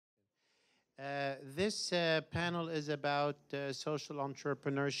This panel is about social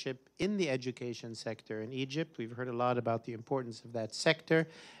entrepreneurship in the education sector in Egypt. We've heard a lot about the importance of that sector,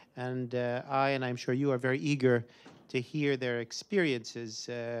 and I'm sure you are very eager to hear their experiences.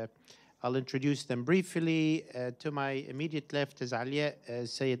 I'll introduce them briefly. To my immediate left is Alyaa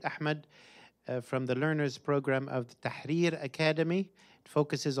Sayyid Ahmed from the Learners Program of the Tahrir Academy. It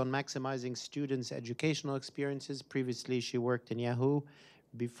focuses on maximizing students' educational experiences. Previously, she worked in Yahoo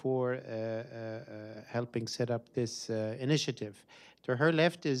before helping set up this initiative. To her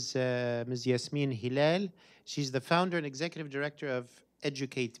left is Ms. Yasmin Helal. She's the founder and executive director of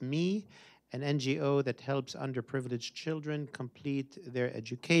Educate Me, an NGO that helps underprivileged children complete their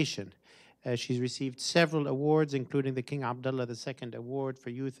education. She's received several awards, including the King Abdullah II Award for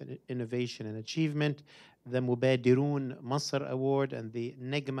Youth Innovation and Achievement, the Mubadirun Masr Award, and the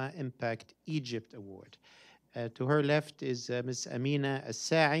Negma Impact Egypt Award. To her left is Ms. Amena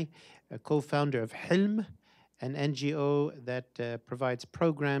El-Saie, a co-founder of Helm, an NGO that provides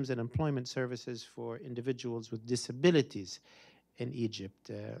programs and employment services for individuals with disabilities in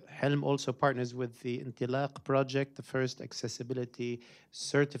Egypt. Helm also partners with the Intilaq project, the first accessibility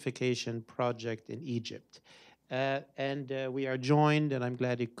certification project in Egypt. We are joined, and I'm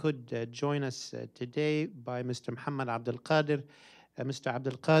glad he could join us today, by Mr. Mohamed Abdel-Kader. Mr.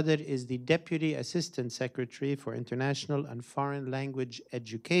 Abdel-Kader is the Deputy Assistant Secretary for International and Foreign Language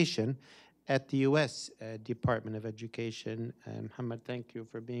Education at the U.S. Department of Education. Mohamed, thank you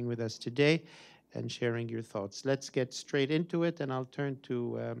for being with us today and sharing your thoughts. Let's get straight into it, and I'll turn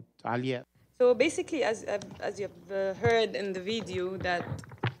to Alyaa. So basically, as you've heard in the video, that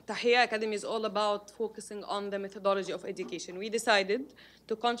Tahrir Academy is all about focusing on the methodology of education. We decided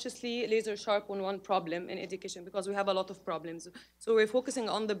to consciously laser sharp on one problem in education because we have a lot of problems. So we're focusing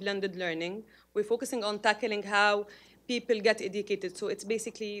on the blended learning. We're focusing on tackling how people get educated. So it's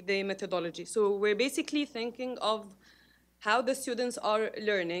basically the methodology. So we're basically thinking of how the students are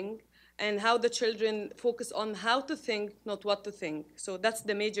learning and how the children focus on how to think, not what to think. So that's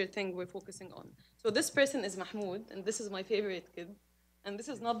the major thing we're focusing on. So this person is Mahmoud, and this is my favorite kid. And this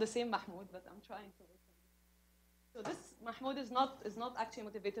is not the same Mahmoud, but I'm trying to make him. So this Mahmoud is not actually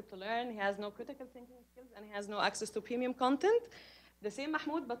motivated to learn. He has no critical thinking skills, and he has no access to premium content. The same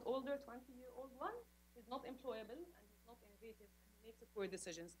Mahmoud, but older, 20-year-old one, is not employable, and he's not innovative, and he makes poor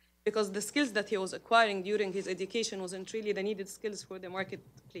decisions. Because the skills that he was acquiring during his education wasn't really the needed skills for the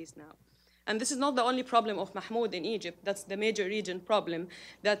marketplace now. And this is not the only problem of Mahmoud in Egypt. That's the major region problem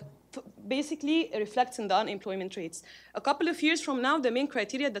that basically reflects in the unemployment rates. A couple of years from now, the main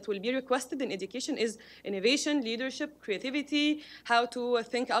criteria that will be requested in education is innovation, leadership, creativity, how to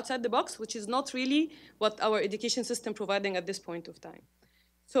think outside the box, which is not really what our education system providing at this point of time.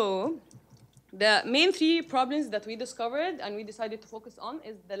 So the main three problems that we discovered and we decided to focus on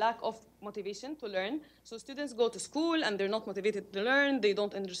is the lack of motivation to learn. So students go to school and they're not motivated to learn. They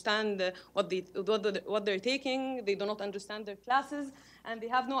don't understand what they're taking. They do not understand their classes, and they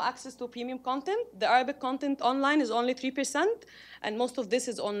have no access to premium content. The Arabic content online is only 3%, and most of this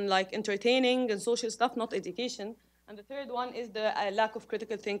is on like entertaining and social stuff, not education. And the third one is the lack of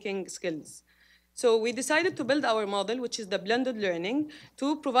critical thinking skills. So we decided to build our model, which is the blended learning,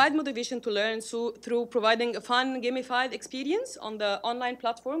 to provide motivation to learn through providing a fun, gamified experience on the online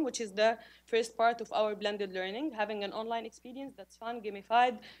platform, which is the first part of our blended learning, having an online experience that's fun,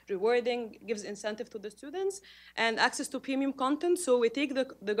 gamified, rewarding, gives incentive to the students, and access to premium content. So we take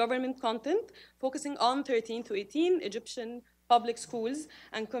the government content, focusing on 13 to 18 Egyptian public schools,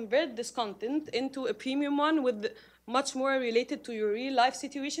 and convert this content into a premium one with much more related to your real life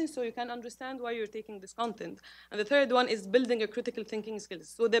situation, so you can understand why you're taking this content. And the third one is building a critical thinking skills.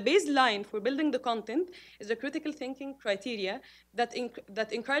 So the baseline for building the content is a critical thinking criteria that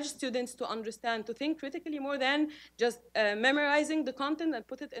encourages students to understand, to think critically more than just memorizing the content and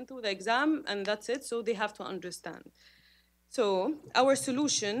put it into the exam and that's it. So they have to understand. So our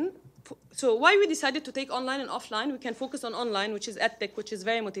solution, so why we decided to take online and offline, we can focus on online, which is EdTech, which is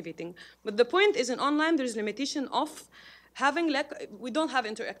very motivating. But the point is in online, there's limitation of having, we don't have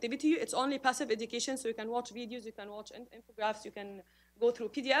interactivity. It's only passive education, so you can watch videos, you can watch infographics, you can go through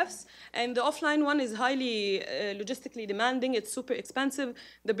PDFs. And the offline one is highly logistically demanding. It's super expensive.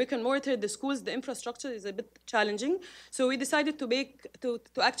 The brick and mortar, the schools, the infrastructure is a bit challenging. So we decided to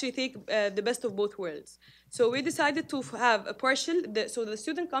actually take the best of both worlds. So we decided to have a partial, so the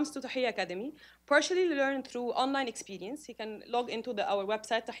student comes to Tahrir Academy, partially learn through online experience. He can log into our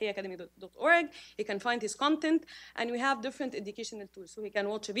website, tahriracademy.org. He can find his content, and we have different educational tools. So he can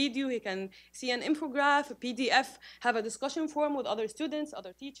watch a video, he can see an infographic, a PDF, have a discussion forum with other students,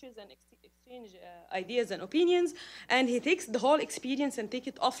 other teachers, and exchange exchange ideas and opinions, and he takes the whole experience and take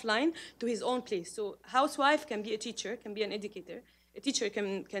it offline to his own place. So housewife can be a teacher, can be an educator. A teacher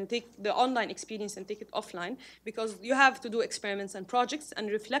can take the online experience and take it offline, because you have to do experiments and projects and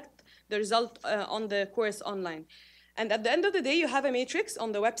reflect the result on the course online. And at the end of the day, you have a matrix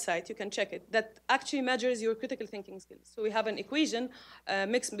on the website, you can check it, that actually measures your critical thinking skills. So we have an equation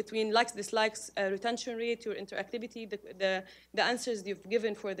mixed between likes, dislikes, retention rate, your interactivity, the answers you've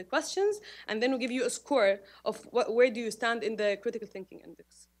given for the questions, and then we give you a score of where do you stand in the critical thinking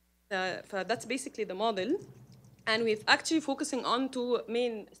index. That's basically the model. And we're actually focusing on two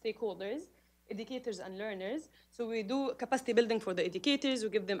main stakeholders, educators and learners. So we do capacity building for the educators, we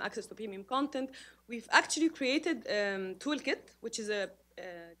give them access to premium content. We've actually created a toolkit, which is a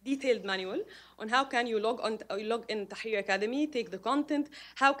detailed manual on how can you log in Tahrir Academy, take the content,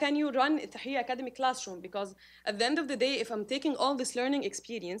 how can you run a Tahrir Academy classroom, because at the end of the day, if I'm taking all this learning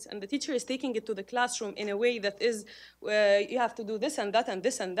experience and the teacher is taking it to the classroom in a way that is, you have to do this and that and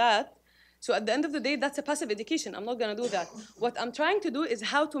this and that, so at the end of the day, that's a passive education. I'm not going to do that. What I'm trying to do is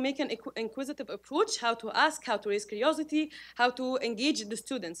how to make an inquisitive approach, how to ask, how to raise curiosity, how to engage the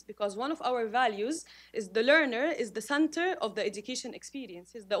students. Because one of our values is the learner is the center of the education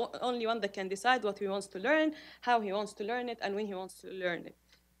experience. He's the only one that can decide what he wants to learn, how he wants to learn it, and when he wants to learn it.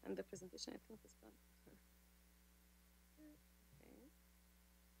 And the presentation, I think, is done.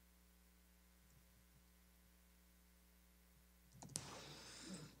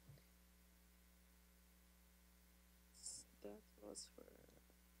 For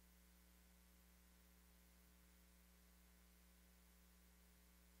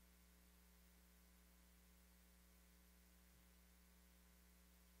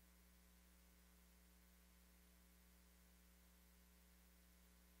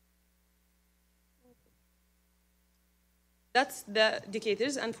that's the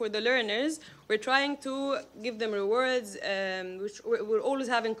educators, and for the learners, we're trying to give them rewards, which we're always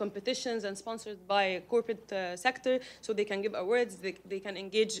having competitions and sponsored by corporate sector, so they can give awards, they can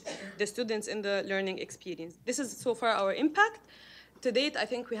engage the students in the learning experience. This is so far our impact. To date, I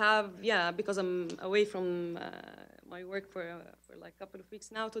think we have, because I'm away from my work for like a couple of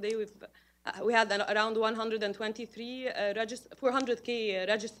weeks now, today we had around 123 400K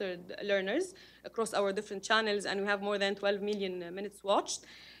registered learners across our different channels, and we have more than 12 million minutes watched.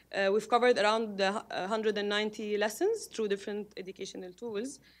 We've covered around 190 lessons through different educational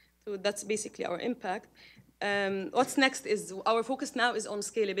tools. So that's basically our impact. What's next is our focus now is on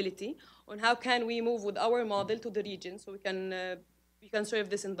scalability, on how can we move with our model to the region, so we can serve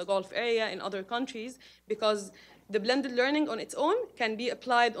this in the Gulf area, in other countries, because the blended learning on its own can be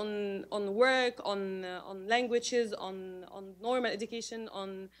applied on work, on languages, on normal education,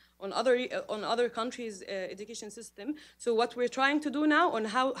 on other countries' education system. So what we're trying to do now on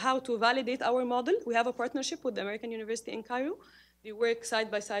how to validate our model, we have a partnership with the American University in Cairo. They work side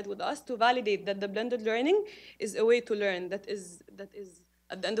by side with us to validate that the blended learning is a way to learn that is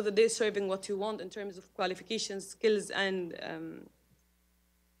at the end of the day serving what you want in terms of qualifications, skills, and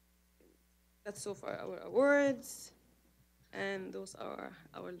that's so far our awards, and those are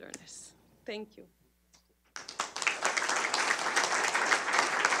our learners. Thank you.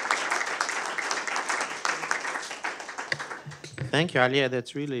 Thank you, Alyaa.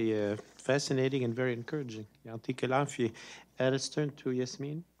 That's really fascinating and very encouraging. يعطيك العافية. Let's turn to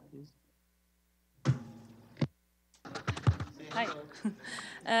Yasmin, please. Hi.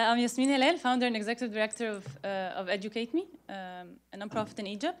 I'm Yasmin Helal, founder and executive director of Educate Me, a nonprofit in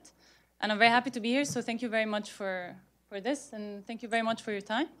Egypt. And I'm very happy to be here, so thank you very much for this, and thank you very much for your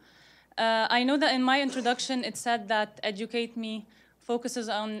time. I know that in my introduction, it said that Educate Me focuses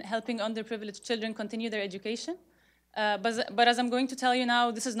on helping underprivileged children continue their education. But as I'm going to tell you now,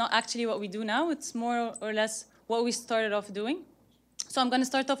 this is not actually what we do now. It's more or less what we started off doing. So I'm going to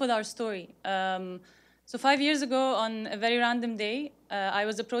start off with our story. So 5 years ago, on a very random day, I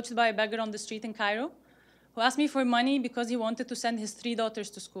was approached by a beggar on the street in Cairo who asked me for money because he wanted to send his 3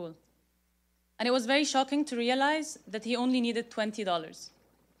 daughters to school. And it was very shocking to realize that he only needed $20.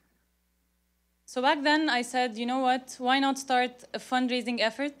 So back then, I said, you know what, why not start a fundraising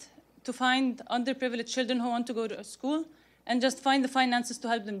effort to find underprivileged children who want to go to school and just find the finances to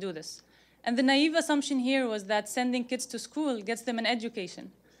help them do this. And the naive assumption here was that sending kids to school gets them an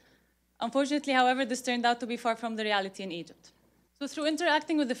education. Unfortunately, however, this turned out to be far from the reality in Egypt. So through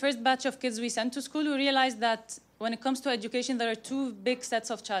interacting with the first batch of kids we sent to school, we realized that when it comes to education, there are 2 big sets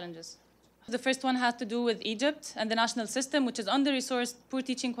of challenges. The first one has to do with Egypt and the national system, which is under-resourced, poor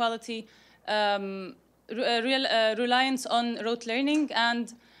teaching quality, reliance on rote learning,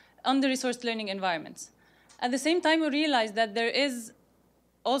 and under-resourced learning environments. At the same time, we realized that there is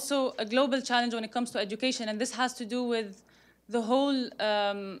also a global challenge when it comes to education, and this has to do with the whole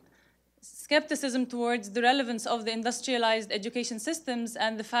skepticism towards the relevance of the industrialized education systems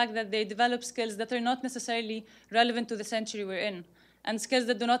and the fact that they develop skills that are not necessarily relevant to the century we're in, and skills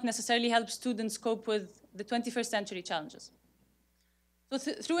that do not necessarily help students cope with the 21st century challenges. So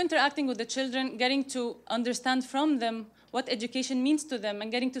through interacting with the children, getting to understand from them what education means to them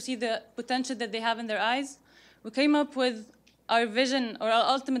and getting to see the potential that they have in their eyes, we came up with our vision, or our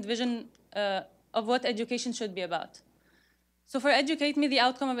ultimate vision of what education should be about. So for Educate Me, the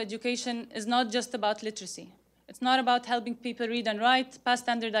outcome of education is not just about literacy. It's not about helping people read and write, pass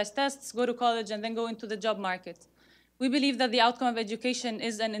standardized tests, go to college, and then go into the job market. We believe that the outcome of education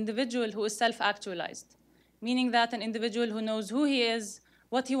is an individual who is self-actualized, meaning that an individual who knows who he is,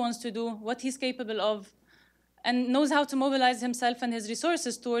 what he wants to do, what he's capable of, and knows how to mobilize himself and his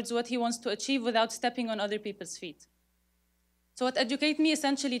resources towards what he wants to achieve without stepping on other people's feet. So what Educate Me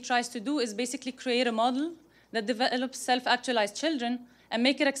essentially tries to do is basically create a model that develops self-actualized children and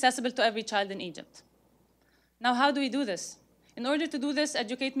make it accessible to every child in Egypt. Now, how do we do this? In order to do this,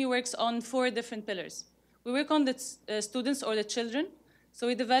 Educate Me works on 4 different pillars. We work on the students or the children. So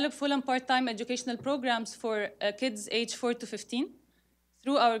we develop full and part-time educational programs for kids aged 4 to 15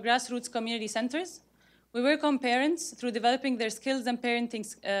 through our grassroots community centers. We work on parents through developing their skills and parenting,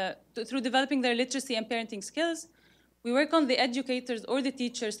 through developing their literacy and parenting skills. We work on the educators or the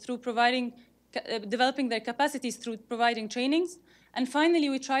teachers through developing their capacities through providing trainings. And finally,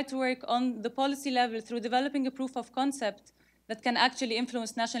 we try to work on the policy level through developing a proof of concept that can actually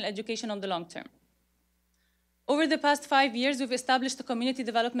influence national education on the long term. Over the past 5 years, we've established a community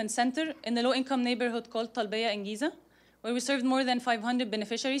development center in a low-income neighborhood called Talbiya in Giza, where we served more than 500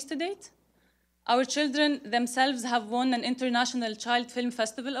 beneficiaries to date. Our children themselves have won an International Child Film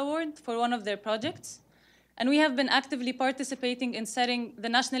Festival Award for one of their projects. And we have been actively participating in setting the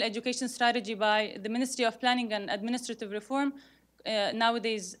national education strategy by the Ministry of Planning and Administrative Reform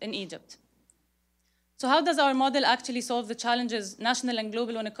nowadays in Egypt. So how does our model actually solve the challenges, national and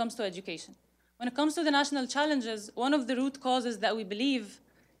global, when it comes to education? When it comes to the national challenges, one of the root causes that we believe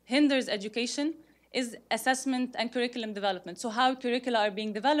hinders education is assessment and curriculum development. So how curricula are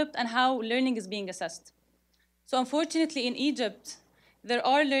being developed and how learning is being assessed. So unfortunately in Egypt, there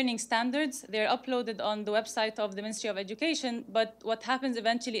are learning standards. They're uploaded on the website of the Ministry of Education, but what happens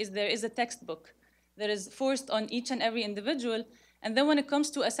eventually is there is a textbook that is forced on each and every individual. And then when it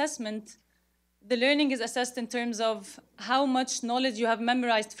comes to assessment, the learning is assessed in terms of how much knowledge you have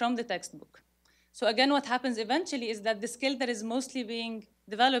memorized from the textbook. So again, what happens eventually is that the skill that is mostly being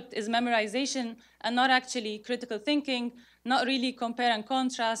developed is memorization and not actually critical thinking, not really compare and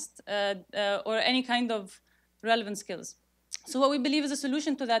contrast, or any kind of relevant skills. So what we believe is a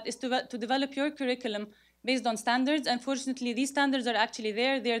solution to that is to develop your curriculum based on standards. Unfortunately, these standards are actually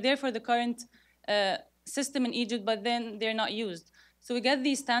there. They're there for the current system in Egypt, but then they're not used. So we get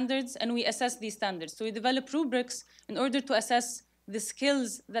these standards and we assess these standards. So we develop rubrics in order to assess the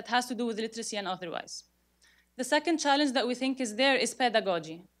skills that has to do with literacy and otherwise. The second challenge that we think is there is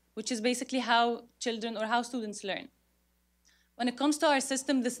pedagogy, which is basically how children or how students learn. When it comes to our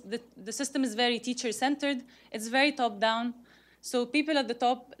system, the system is very teacher-centered. It's very top-down. So people at the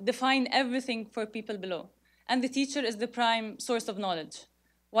top define everything for people below. And the teacher is the prime source of knowledge,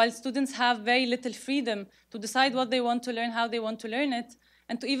 while students have very little freedom to decide what they want to learn, how they want to learn it,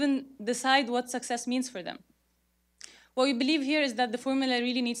 and to even decide what success means for them. What we believe here is that the formula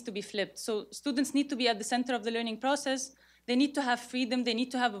really needs to be flipped. So students need to be at the center of the learning process. They need to have freedom. They need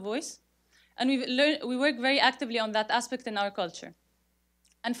to have a voice. And we work very actively on that aspect in our culture.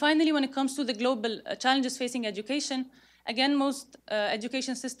 And finally, when it comes to the global challenges facing education, again, most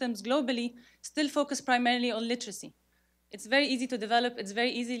education systems globally still focus primarily on literacy. It's very easy to develop. It's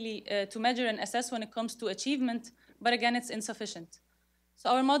very easily to measure and assess when it comes to achievement. But again, it's insufficient. So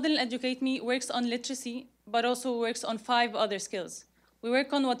our model, Educate Me, works on literacy, but also works on 5 other skills. We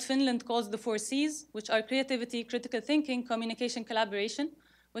work on what Finland calls the 4 C's, which are creativity, critical thinking, communication, collaboration,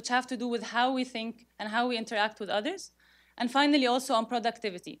 which have to do with how we think and how we interact with others. And finally, also on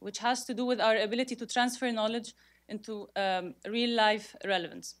productivity, which has to do with our ability to transfer knowledge into real-life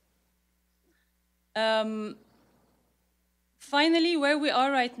relevance. Finally, where we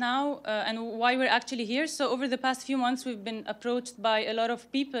are right now and why we're actually here. So over the past few months, we've been approached by a lot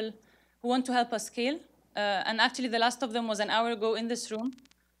of people who want to help us scale. And actually, the last of them was an hour ago in this room.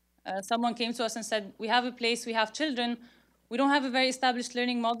 Someone came to us and said, we have a place, we have children. We don't have a very established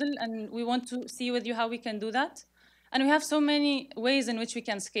learning model, and we want to see with you how we can do that. And we have so many ways in which we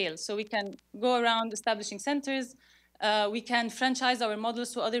can scale. So we can go around establishing centers. We can franchise our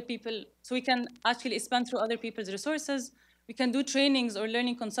models to other people. So we can actually expand through other people's resources. We can do trainings or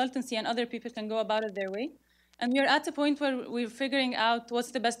learning consultancy, and other people can go about it their way. And we are at a point where we're figuring out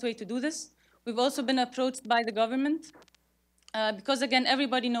what's the best way to do this. We've also been approached by the government because, again,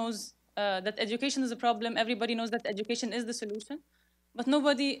 everybody knows that education is a problem. Everybody knows that education is the solution, but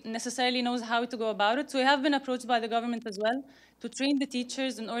nobody necessarily knows how to go about it. So we have been approached by the government as well to train the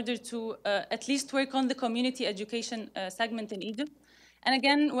teachers in order to at least work on the community education segment in Egypt. And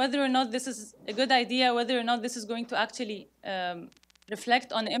again, whether or not this is a good idea, whether or not this is going to actually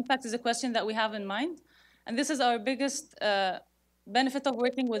reflect on the impact is a question that we have in mind. And this is our biggest benefit of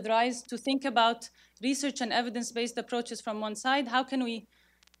working with RISE, to think about research and evidence-based approaches from one side. How can we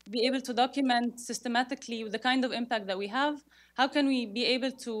be able to document systematically the kind of impact that we have? How can we be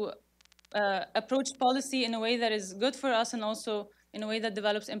able to approach policy in a way that is good for us and also in a way that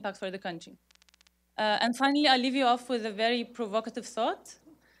develops impact for the country? And finally, I'll leave you off with a very provocative thought.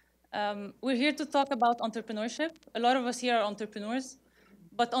 We're here to talk about entrepreneurship. A lot of us here are entrepreneurs,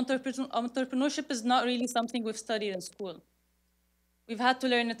 but entrepreneurship is not really something we've studied in school. We've had to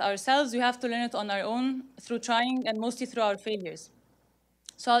learn it ourselves. We have to learn it on our own through trying and mostly through our failures.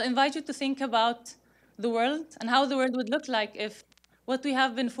 So I'll invite you to think about the world and how the world would look like if what we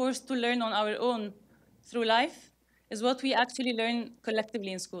have been forced to learn on our own through life is what we actually learn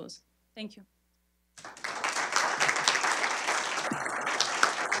collectively in schools. Thank you.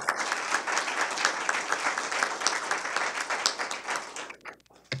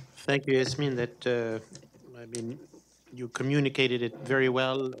 Thank you, Yasmin. You communicated it very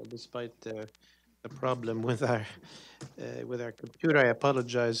well, despite the problem with our computer. I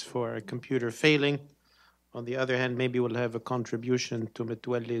apologize for our computer failing. On the other hand, maybe we'll have a contribution to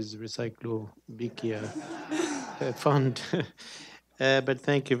Metwalli's Recyclo Bikia fund. But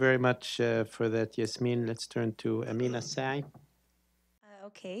thank you very much for that, Yasmin. Let's turn to Amena El-Saie.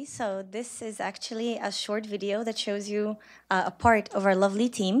 Okay, so this is actually a short video that shows you a part of our lovely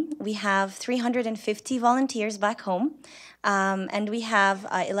team. We have 350 volunteers back home, and we have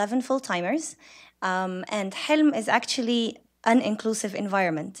 11 full-timers. And Helm is actually an inclusive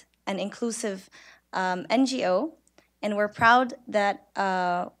environment, an inclusive NGO, and we're proud that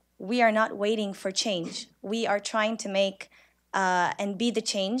we are not waiting for change. We are trying to make and be the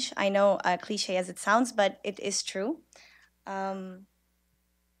change. I know cliche as it sounds, but it is true.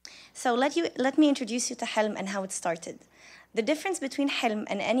 So let me introduce you to Helm and how it started. The difference between Helm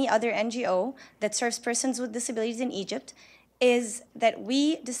and any other NGO that serves persons with disabilities in Egypt is that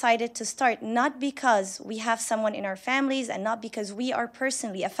we decided to start not because we have someone in our families and not because we are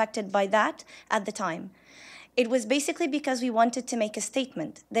personally affected by that at the time. It was basically because we wanted to make a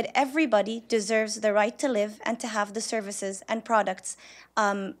statement that everybody deserves the right to live and to have the services and products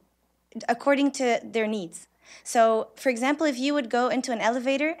according to their needs. So, for example, if you would go into an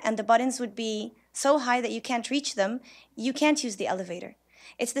elevator and the buttons would be so high that you can't reach them, you can't use the elevator.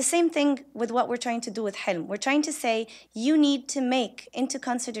 It's the same thing with what we're trying to do with Helm. We're trying to say you need to make into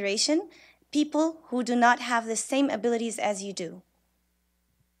consideration people who do not have the same abilities as you do.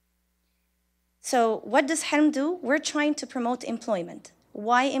 So what does Helm do? We're trying to promote employment.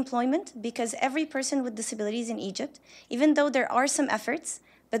 Why employment? Because every person with disabilities in Egypt, even though there are some efforts,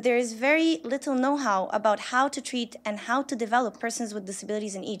 but there is very little know-how about how to treat and how to develop persons with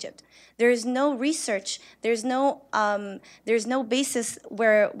disabilities in Egypt. There is no research, there's no basis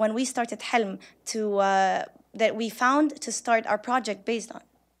where when we started Helm that we found to start our project based on.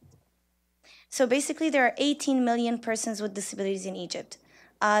 So basically there are 18 million persons with disabilities in Egypt.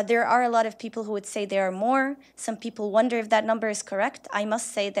 There are a lot of people who would say there are more. Some people wonder if that number is correct. I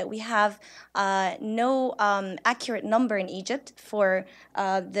must say that we have no accurate number in Egypt for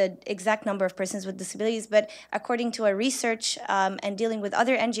the exact number of persons with disabilities, but according to our research and dealing with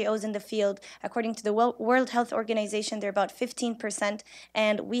other NGOs in the field, according to the World Health Organization, they're about 15%,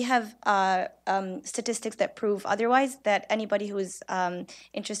 and we have statistics that prove otherwise that anybody who is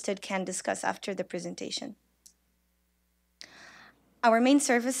interested can discuss after the presentation. Our main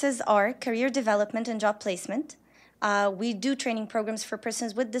services are career development and job placement. We do training programs for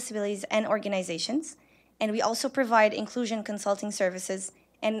persons with disabilities and organizations. And we also provide inclusion consulting services.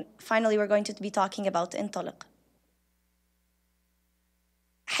 And finally, we're going to be talking about Intaliq.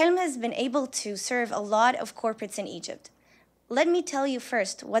 Helm has been able to serve a lot of corporates in Egypt. Let me tell you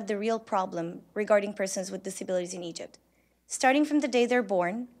first what the real problem regarding persons with disabilities in Egypt. Starting from the day they're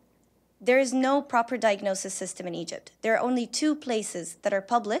born, there is no proper diagnosis system in Egypt. There are only 2 places that are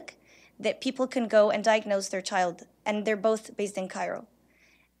public that people can go and diagnose their child, and they're both based in Cairo.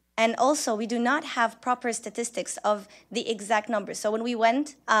 And also, we do not have proper statistics of the exact numbers. So when we went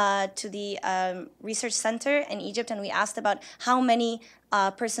to the research center in Egypt and we asked about how many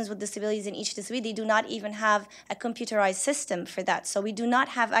persons with disabilities in each disability, they do not even have a computerized system for that. So we do not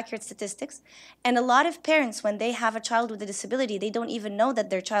have accurate statistics. And a lot of parents, when they have a child with a disability, they don't even know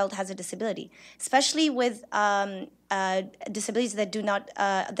that their child has a disability, especially with disabilities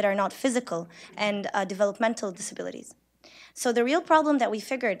that are not physical and developmental disabilities. So the real problem that we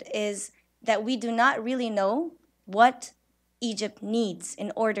figured is that we do not really know what Egypt needs in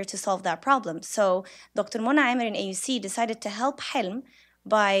order to solve that problem. So Dr. Mona Amer in AUC decided to help Helm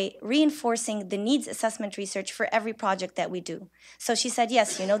by reinforcing the needs assessment research for every project that we do. So she said,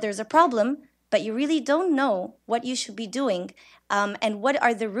 yes, there's a problem, but you really don't know what you should be doing and what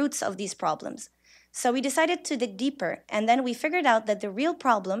are the roots of these problems. So we decided to dig deeper, and then we figured out that the real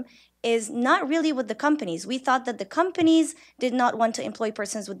problem is not really with the companies. We thought that the companies did not want to employ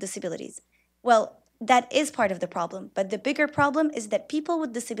persons with disabilities. Well, that is part of the problem, but the bigger problem is that people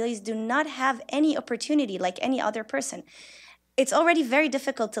with disabilities do not have any opportunity like any other person. It's already very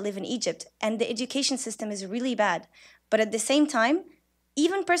difficult to live in Egypt, and the education system is really bad. But at the same time,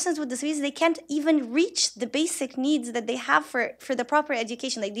 even persons with disabilities, they can't even reach the basic needs that they have for the proper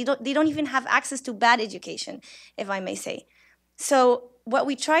education. Like they don't even have access to bad education, if I may say. So what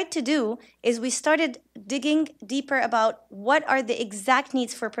we tried to do is we started digging deeper about what are the exact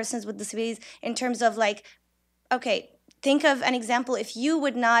needs for persons with disabilities in terms of okay, think of an example. If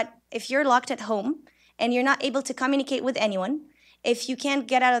you're locked at home and you're not able to communicate with anyone, if you can't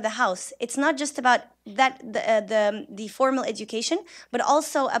get out of the house, it's not just about the formal education, but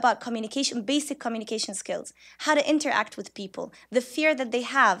also about communication, basic communication skills, how to interact with people, the fear that they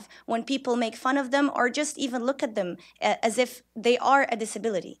have when people make fun of them or just even look at them as if they are a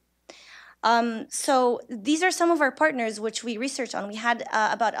disability. So these are some of our partners which we researched on. We had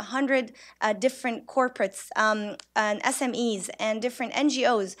about 100 different corporates and SMEs and different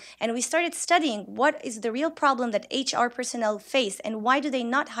NGOs, and we started studying what is the real problem that HR personnel face and why do they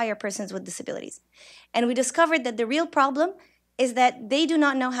not hire persons with disabilities. And we discovered that the real problem is that they do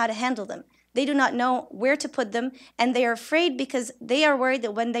not know how to handle them. They do not know where to put them, and they are afraid because they are worried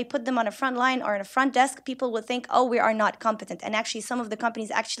that when they put them on a front line or on a front desk, people will think, oh, we are not competent. And actually, some of the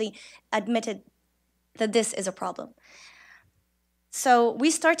companies actually admitted that this is a problem. So we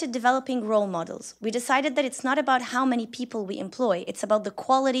started developing role models. We decided that it's not about how many people we employ, it's about the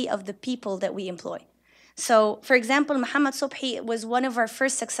quality of the people that we employ. So, for example, Mohamed Subhi was one of our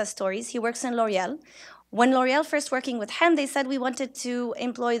first success stories. He works in L'Oreal. When L'Oreal first working with Helm, they said we wanted to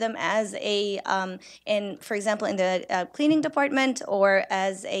employ them as for example, in the cleaning department or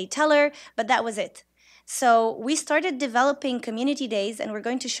as a teller, but that was it. So we started developing community days, and we're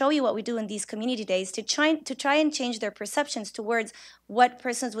going to show you what we do in these community days to try and change their perceptions towards what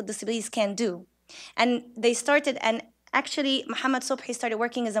persons with disabilities can do. And they started, and actually, Mohamed Subhi started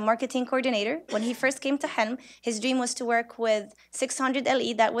working as a marketing coordinator. When he first came to Helm, his dream was to work with 600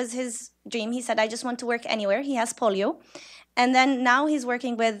 LE. That was his dream. He said, I just want to work anywhere. He has polio. And then now he's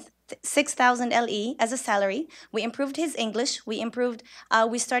working with 6,000 LE as a salary. We improved his English. We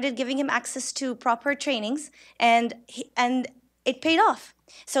started giving him access to proper trainings, and it paid off.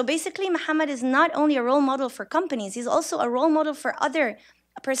 So basically, Mohamed is not only a role model for companies, he's also a role model for other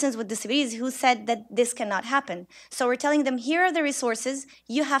persons with disabilities who said that this cannot happen. So we're telling them, here are the resources,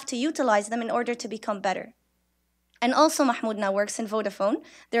 you have to utilize them in order to become better. And also Mahmoud now works in Vodafone.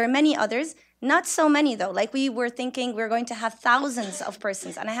 There are many others, not so many though. Like we were thinking we're going to have thousands of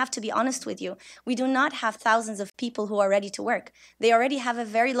persons. And I have to be honest with you, we do not have thousands of people who are ready to work. They already have a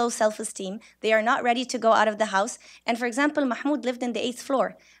very low self-esteem. They are not ready to go out of the house. And for example, Mahmoud lived in the 8th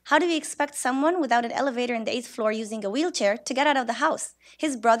floor. How do we expect someone without an elevator in the 8th floor using a wheelchair to get out of the house?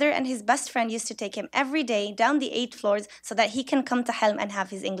 His brother and his best friend used to take him every day down the 8 floors so that he can come to Helm and have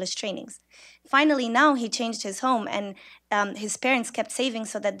his English trainings. Finally, now he changed his home, and his parents kept saving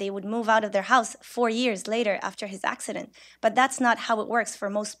so that they would move out of their house 4 years later after his accident. But that's not how it works for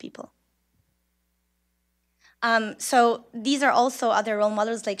most people. So these are also other role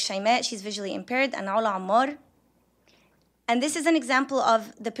models like Shaimaa, she's visually impaired, and Ola Ammar. And this is an example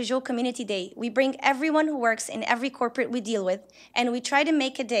of the Peugeot Community Day. We bring everyone who works in every corporate we deal with, and we try to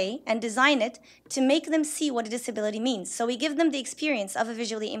make a day and design it to make them see what a disability means. So we give them the experience of a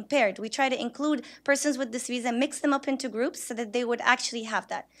visually impaired. We try to include persons with disabilities and mix them up into groups so that they would actually have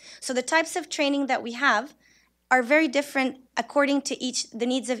that. So the types of training that we have are very different according to the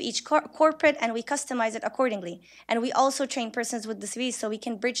needs of each corporate, and we customize it accordingly. And we also train persons with disabilities so we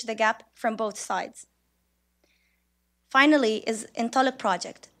can bridge the gap from both sides. Finally is Intaliq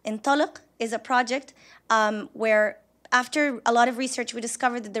project. Intaliq is a project where after a lot of research, we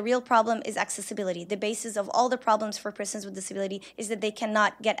discovered that the real problem is accessibility. The basis of all the problems for persons with disability is that they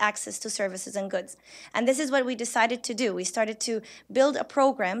cannot get access to services and goods. And this is what we decided to do. We started to build a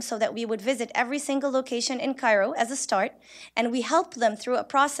program so that we would visit every single location in Cairo as a start, and we helped them through a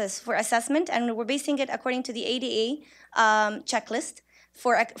process for assessment, and we're basing it according to the ADA checklist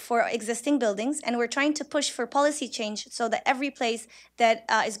for existing buildings, and we're trying to push for policy change so that every place that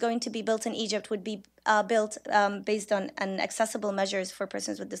is going to be built in Egypt would be built based on accessible measures for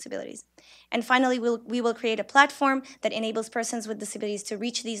persons with disabilities. And finally, we will create a platform that enables persons with disabilities to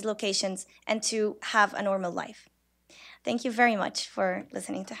reach these locations and to have a normal life. Thank you very much for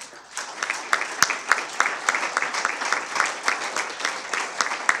listening to.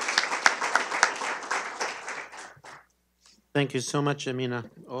 Thank you so much, Amina.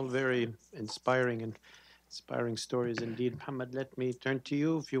 All very inspiring stories indeed. Mohamed, let me turn to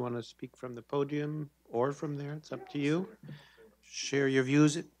you if you want to speak from the podium or from there. It's up to you. Share your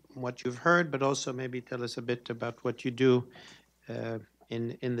views, what you've heard, but also maybe tell us a bit about what you do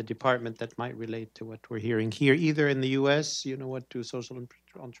in the department that might relate to what we're hearing here, either in the US, what do social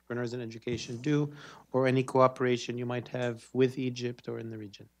entrepreneurs in education do, or any cooperation you might have with Egypt or in the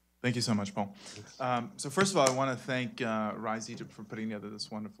region. Thank you so much, Paul. So first of all, I want to thank Rise Egypt for putting together this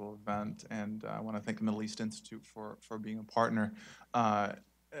wonderful event, and I want to thank the Middle East Institute for being a partner.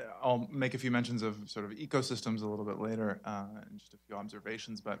 I'll make a few mentions of sort of ecosystems a little bit later, and just a few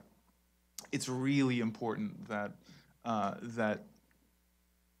observations, but it's really important that that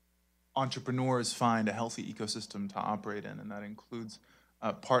entrepreneurs find a healthy ecosystem to operate in, and that includes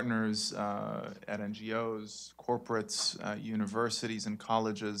partners at NGOs, corporates, universities and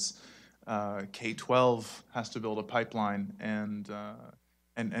colleges. K-12 has to build a pipeline, and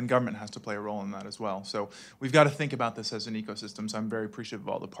government has to play a role in that as well. So we've got to think about this as an ecosystem. So I'm very appreciative of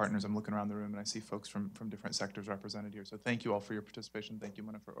all the partners. I'm looking around the room and I see folks from different sectors represented here. So thank you all for your participation. Thank you,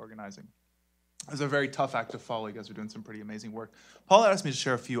 Mona, for organizing. It was a very tough act to follow. You guys are doing some pretty amazing work. Paul asked me to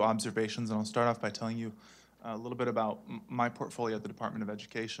share a few observations, and I'll start off by telling you a little bit about my portfolio at the Department of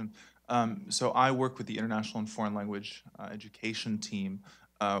Education. So I work with the International and Foreign Language Education team.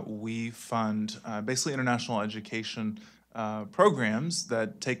 We fund basically international education programs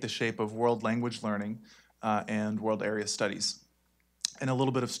that take the shape of world language learning and world area studies, and a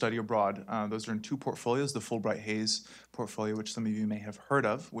little bit of study abroad. Those are in two portfolios, the Fulbright Hays portfolio, which some of you may have heard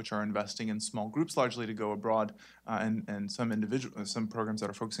of, which are investing in small groups largely to go abroad, and some programs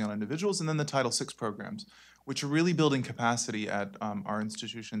that are focusing on individuals, and then the Title VI programs, which are really building capacity at our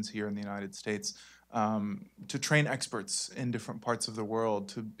institutions here in the United States to train experts in different parts of the world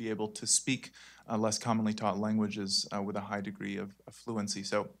to be able to speak less commonly taught languages with a high degree of fluency.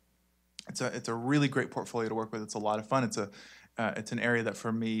 So it's a really great portfolio to work with. It's a lot of fun. It's an area that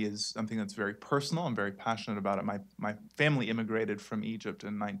for me is something that's very personal. I'm very passionate about it. My family immigrated from Egypt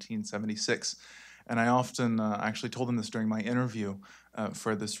in 1976. And I often actually told them this during my interview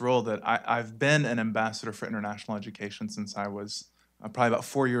for this role, that I've been an ambassador for international education since I was probably about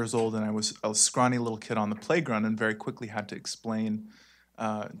 4 years old, and I was a scrawny little kid on the playground and very quickly had to explain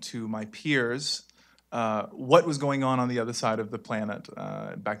to my peers what was going on the other side of the planet.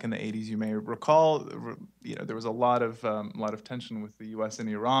 Back in the 80s, you may recall, there was a lot of tension with the U.S. and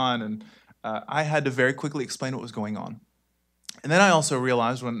Iran, and I had to very quickly explain what was going on. And then I also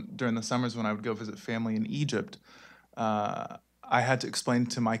realized during the summers when I would go visit family in Egypt, I had to explain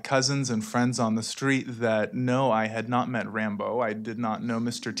to my cousins and friends on the street that no, I had not met Rambo. I did not know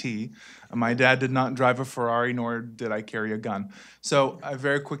Mr. T. My dad did not drive a Ferrari, nor did I carry a gun. So I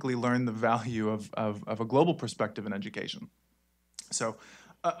very quickly learned the value of a global perspective in education. So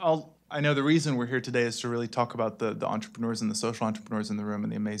I know the reason we're here today is to really talk about the entrepreneurs and the social entrepreneurs in the room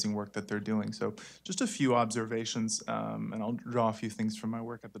and the amazing work that they're doing. So just a few observations, and I'll draw a few things from my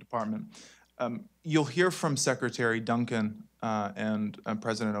work at the department. You'll hear from Secretary Duncan and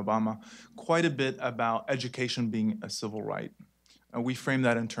President Obama quite a bit about education being a civil right. We frame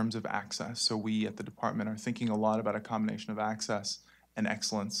that in terms of access. So we at the department are thinking a lot about a combination of access and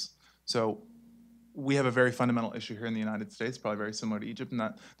excellence. So we have a very fundamental issue here in the United States, probably very similar to Egypt, in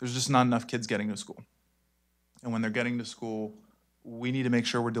that there's just not enough kids getting to school. And when they're getting to school, we need to make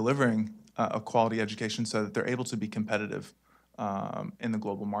sure we're delivering a quality education so that they're able to be competitive in the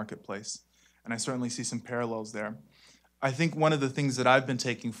global marketplace. And I certainly see some parallels there. I think one of the things that I've been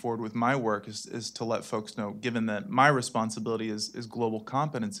taking forward with my work is to let folks know, given that my responsibility is global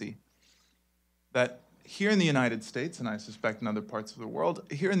competency, that here in the United States, and I suspect in other parts of the world,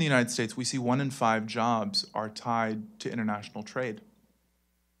 here in the United States, we see 1 in 5 jobs are tied to international trade.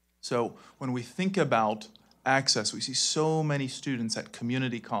 So when we think about access, we see so many students at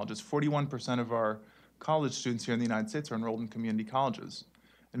community colleges. 41% of our college students here in the United States are enrolled in community colleges.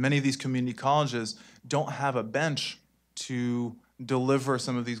 And many of these community colleges don't have a bench to deliver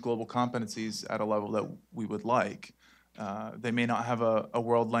some of these global competencies at a level that we would like. They may not have a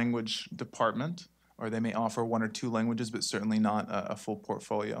world language department, or they may offer 1 or 2 languages, but certainly not a full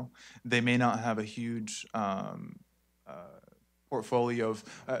portfolio. They may not have a huge portfolio of,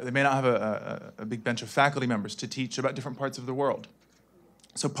 they may not have a big bench of faculty members to teach about different parts of the world.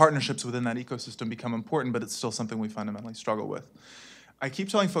 So partnerships within that ecosystem become important, but it's still something we fundamentally struggle with. I keep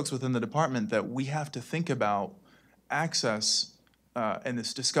telling folks within the department that we have to think about access and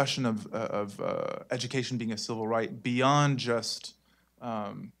this discussion of education being a civil right beyond just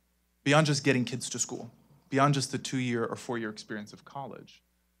getting kids to school, beyond just the 2-year or 4-year experience of college.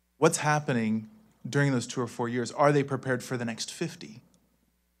 What's happening during those 2 or 4 years? Are they prepared for the next 50?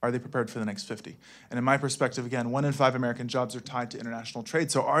 Are they prepared for the next 50? And in my perspective, again, 1 in 5 American jobs are tied to international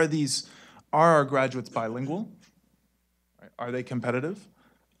trade. So are our graduates bilingual? Are they competitive?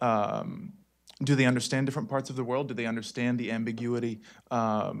 Do they understand different parts of the world? Do they understand the ambiguity?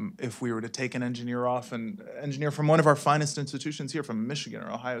 If we were to take an engineer off, an engineer from one of our finest institutions here, from Michigan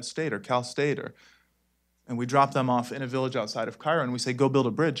or Ohio State or Cal State, and we drop them off in a village outside of Cairo and we say, go build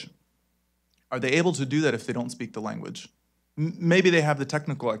a bridge. Are they able to do that if they don't speak the language? Maybe they have the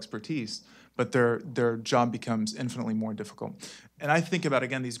technical expertise, but their job becomes infinitely more difficult. And I think about,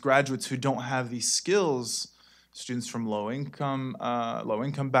 again, these graduates who don't have these skills, students from low-income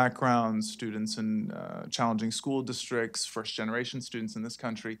backgrounds, students in challenging school districts, first-generation students in this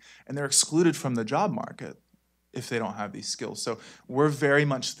country, and they're excluded from the job market if they don't have these skills. So we're very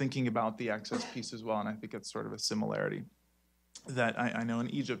much thinking about the access piece as well, and I think it's sort of a similarity that I know in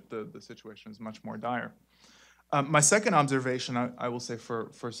Egypt the situation is much more dire. My second observation, I will say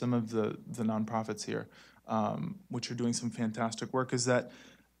for some of the nonprofits here, which are doing some fantastic work, is that,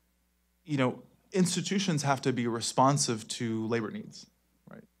 institutions have to be responsive to labor needs,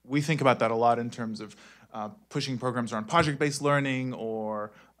 right? We think about that a lot in terms of pushing programs around project-based learning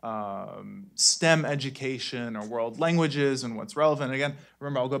or STEM education or world languages and what's relevant. Again,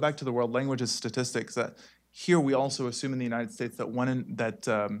 remember, I'll go back to the world languages statistics that here we also assume in the United States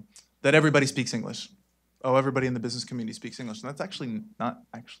that that everybody speaks English. Oh, everybody in the business community speaks English. And that's actually not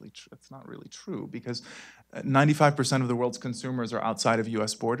it's not really true, because 95% of the world's consumers are outside of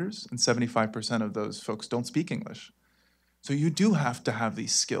US borders, and 75% of those folks don't speak English. So you do have to have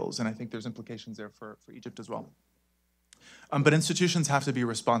these skills, and I think there's implications there for Egypt as well. But institutions have to be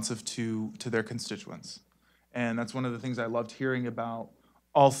responsive to their constituents. And that's one of the things I loved hearing about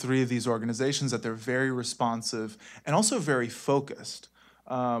all 3 of these organizations, that they're very responsive and also very focused.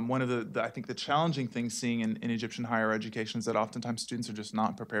 One of I think the challenging things seeing in Egyptian higher education is that oftentimes students are just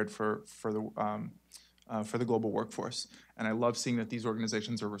not prepared for the global workforce. And I love seeing that these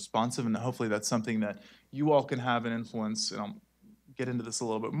organizations are responsive, and hopefully that's something that you all can have an influence, and I'll get into this a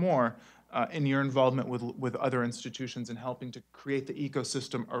little bit more, in your involvement with other institutions and helping to create the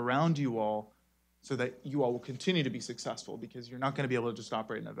ecosystem around you all so that you all will continue to be successful, because you're not going to be able to just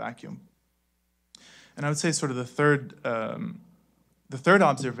operate in a vacuum. And I would say sort of the third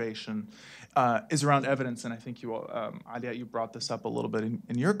observation is around evidence, and I think you all, Alyaa, you brought this up a little bit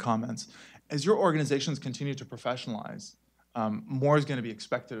in your comments. As your organizations continue to professionalize, more is going to be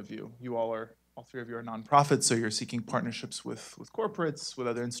expected of you. All 3 of you are nonprofits, so you're seeking partnerships with corporates, with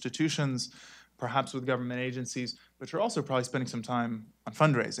other institutions, perhaps with government agencies, but you're also probably spending some time on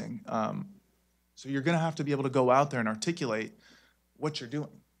fundraising. So you're going to have to be able to go out there and articulate what you're doing.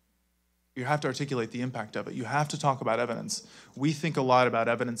 You have to articulate the impact of it. You have to talk about evidence. We think a lot about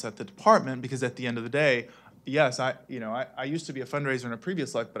evidence at the department because at the end of the day, yes, I used to be a fundraiser in a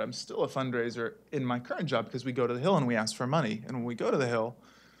previous life, but I'm still a fundraiser in my current job because we go to the Hill and we ask for money. And when we go to the Hill,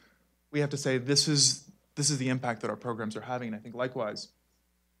 we have to say this is the impact that our programs are having. And I think likewise,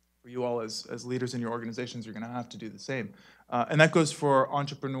 for you all as leaders in your organizations, you're going to have to do the same. And that goes for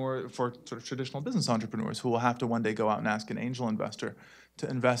for sort of traditional business entrepreneurs who will have to one day go out and ask an angel investor to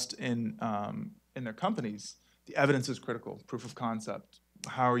invest in their companies. The evidence is critical. Proof of concept.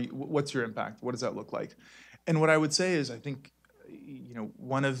 What's your impact? What does that look like? And what I would say is, I think,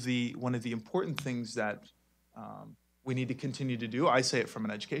 one of the important things that we need to continue to do, I say it from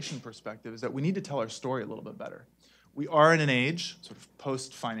an education perspective, is that we need to tell our story a little bit better. We are in an age, sort of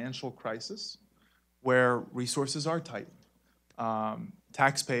post-financial crisis, where resources are tight.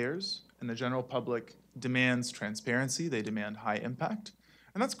 Taxpayers and the general public demands transparency. They demand high impact.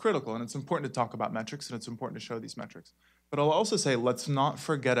 And that's critical, and it's important to talk about metrics, and it's important to show these metrics. But I'll also say, let's not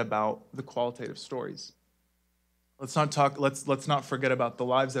forget about the qualitative stories. Let's not forget about the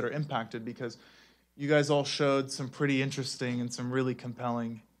lives that are impacted, because you guys all showed some pretty interesting and some really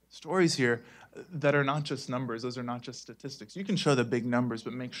compelling stories here that are not just numbers. Those are not just statistics. You can show the big numbers,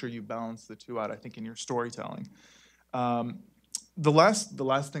 but make sure you balance the two out, I think, in your storytelling. The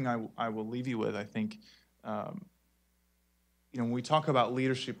last thing I will leave you with, I think, when we talk about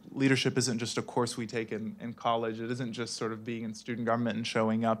leadership isn't just a course we take in college. It isn't just sort of being in student government and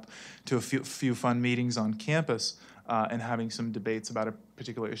showing up to a few fun meetings on campus and having some debates about a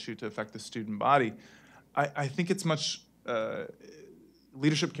particular issue to affect the student body. I think it's much,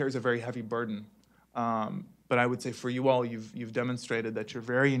 leadership carries a very heavy burden. But I would say for you all, you've demonstrated that you're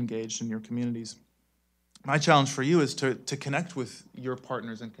very engaged in your communities. My challenge for you is to connect with your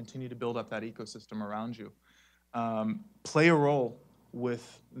partners and continue to build up that ecosystem around you. Play a role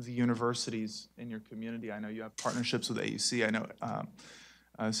with the universities in your community. I know you have partnerships with AUC. I know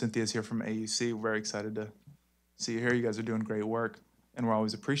Cynthia's here from AUC. We're very excited to see you here. You guys are doing great work, and we're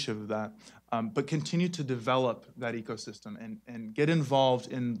always appreciative of that. But continue to develop that ecosystem and get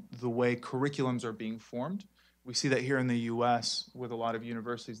involved in the way curriculums are being formed. We see that here in the US with a lot of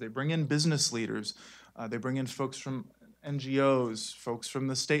universities. They bring in business leaders. They bring in folks from NGOs, folks from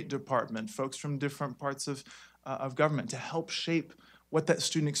the State Department, folks from different parts of government to help shape what that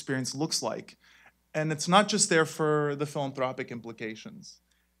student experience looks like. And it's not just there for the philanthropic implications.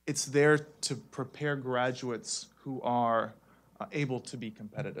 It's there to prepare graduates who are able to be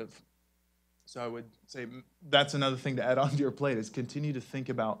competitive. So I would say that's another thing to add onto your plate, is continue to think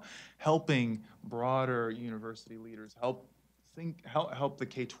about helping broader university leaders, help the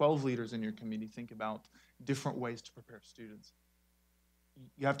K-12 leaders in your community think about different ways to prepare students.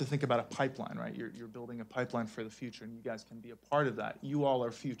 You have to think about a pipeline, right? You're building a pipeline for the future, and you guys can be a part of that. You all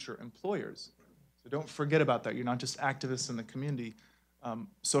are future employers. So don't forget about that. You're not just activists in the community.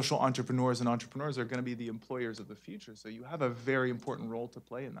 Social entrepreneurs and entrepreneurs are going to be the employers of the future. So you have a very important role to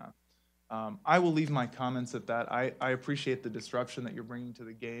play in that. I will leave my comments at that. I appreciate the disruption that you're bringing to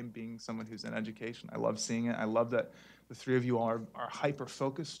the game, being someone who's in education. I love seeing it. I love that the three of you all are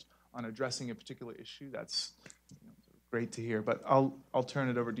hyper-focused on addressing a particular issue. That's great to hear. But I'll turn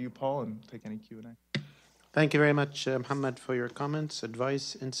it over to you, Paul, and take any Q&A. Thank you very much, Mohamed, for your comments,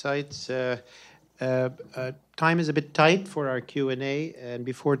 advice, insights. Time is a bit tight for our Q&A, and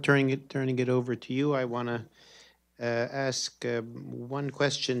before turning it over to you, I want to ask one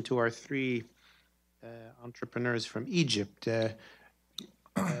question to our three entrepreneurs from Egypt.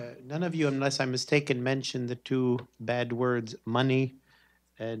 None of you, unless I'm mistaken, mentioned the two bad words, money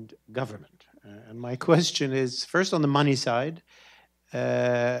and government. And my question is, first on the money side,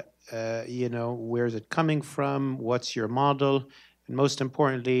 where's it coming from? What's your model? And most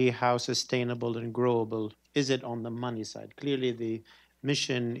importantly, how sustainable and growable is it on the money side? Clearly, the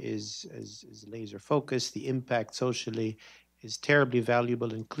mission is laser focused. The impact socially is terribly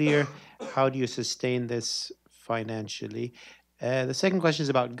valuable and clear. How do you sustain this financially? The second question is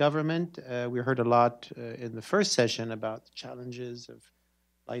about government. We heard a lot in the first session about the challenges of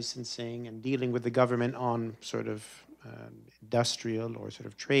licensing and dealing with the government on sort of industrial or sort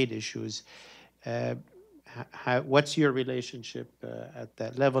of trade issues. What's your relationship at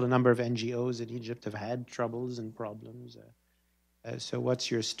that level? A number of NGOs in Egypt have had troubles and problems. So what's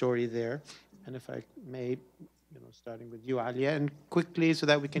your story there? And if I may, starting with you, Alyaa, and quickly so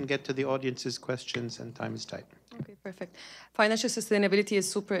that we can get to the audience's questions, and time is tight. Okay, perfect. Financial sustainability is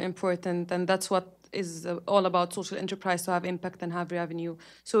super important, and that's what is all about social enterprise, to have impact and have revenue.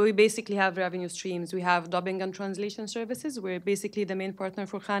 So we basically have revenue streams. We have dubbing and translation services. We're basically the main partner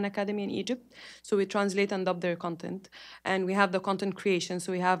for Khan Academy in Egypt. So we translate and dub their content. And we have the content creation.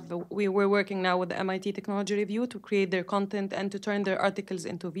 So we're working now with the MIT Technology Review to create their content and to turn their articles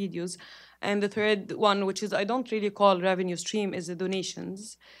into videos. And the third one, which is I don't really call revenue stream, is the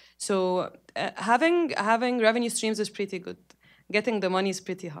donations. So having revenue streams is pretty good. Getting the money is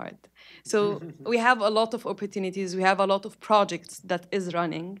pretty hard. So we have a lot of opportunities. We have a lot of projects that is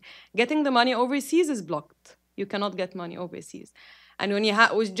running. Getting the money overseas is blocked. You cannot get money overseas. And when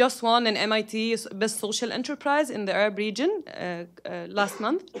we just won an MIT Best Social Enterprise in the Arab region last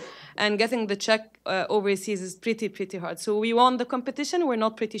month, and getting the check overseas is pretty hard. So we won the competition. We're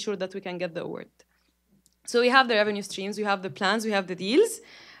not pretty sure that we can get the award. So we have the revenue streams. We have the plans. We have the deals.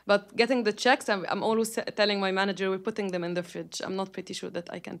 But getting the checks, I'm always telling my manager, we're putting them in the fridge. I'm not pretty sure that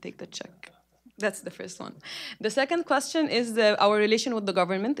I can take the check. That's the first one. The second question is our relation with the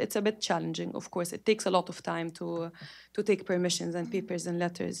government. It's a bit challenging, of course. It takes a lot of time to take permissions and papers and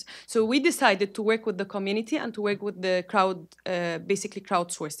letters. So we decided to work with the community and to work with the crowd, basically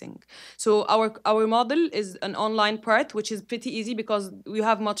crowdsourcing. So our model is an online part, which is pretty easy because you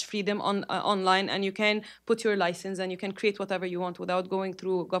have much freedom online, and you can put your license and you can create whatever you want without going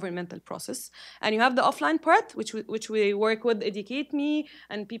through a governmental process. And you have the offline part, which we work with Educate Me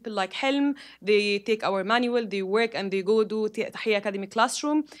and people like Helm. They take our manual, they work, and they go do Tahrir Academy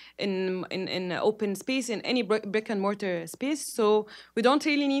classroom in open space, in any brick and mortar space. So we don't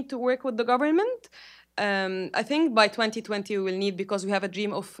really need to work with the government. I think by 2020 we will need, because we have a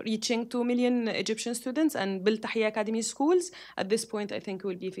dream of reaching 2 million Egyptian students and build Tahrir Academy schools. At this point, I think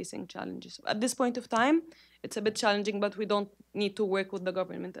we'll be facing challenges. At this point of time, it's a bit challenging, but we don't need to work with the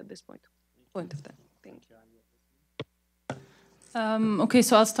government at this point of time. Thank you. Okay,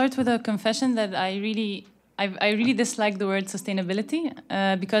 so I'll start with a confession that I really dislike the word sustainability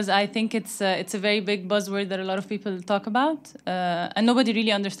because I think it's a very big buzzword that a lot of people talk about, and nobody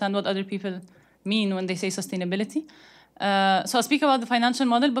really understands what other people mean when they say sustainability. So I'll speak about the financial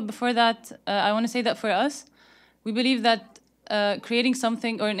model, but before that, I want to say that for us, we believe that creating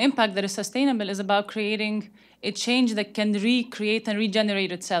something or an impact that is sustainable is about creating a change that can recreate and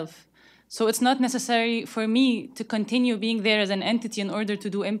regenerate itself. So it's not necessary for me to continue being there as an entity in order to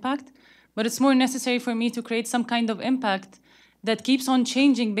do impact, but it's more necessary for me to create some kind of impact that keeps on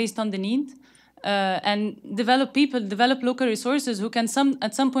changing based on the need, and develop people, develop local resources who can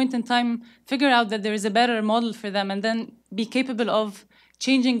at some point in time figure out that there is a better model for them, and then be capable of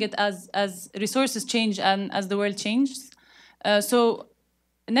changing it as resources change and as the world changes. So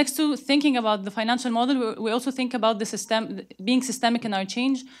next to thinking about the financial model, we also think about the system, being systemic in our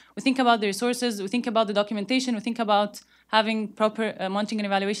change. We think about the resources, we think about the documentation, we think about having proper monitoring and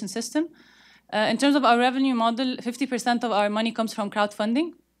evaluation system. In terms of our revenue model, 50% of our money comes from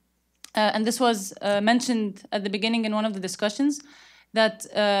crowdfunding. And this was mentioned at the beginning in one of the discussions, that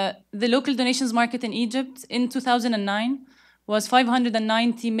the local donations market in Egypt in 2009 was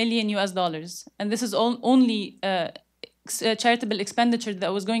 $590 million US. And this is only charitable expenditure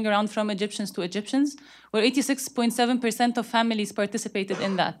that was going around from Egyptians to Egyptians, where 86.7% of families participated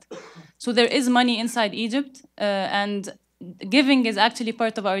in that. So there is money inside Egypt, and giving is actually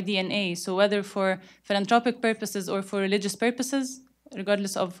part of our DNA. So whether for philanthropic purposes or for religious purposes,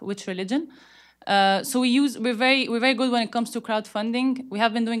 regardless of which religion. So we're very good when it comes to crowdfunding. We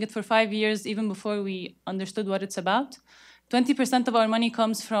have been doing it for 5 years, even before we understood what it's about. 20% of our money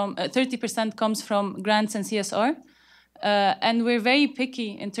comes from, 30% comes from grants and CSR. And we're very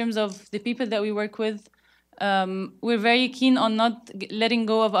picky in terms of the people that we work with. We're very keen on not letting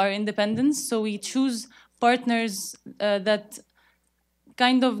go of our independence. So we choose partners that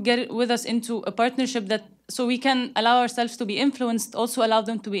kind of get with us into a partnership that, so we can allow ourselves to be influenced, also allow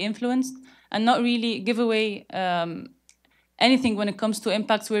them to be influenced, and not really give away anything when it comes to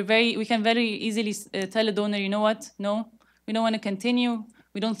impacts. We can very easily tell a donor, you know what, no, we don't want to continue.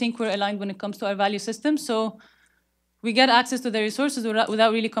 We don't think we're aligned when it comes to our value system. So we get access to the resources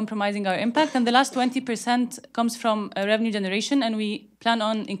without really compromising our impact. And the last 20% comes from revenue generation, and we plan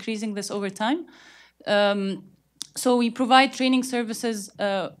on increasing this over time. So we provide training services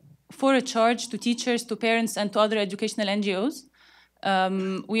for a charge to teachers, to parents, and to other educational NGOs.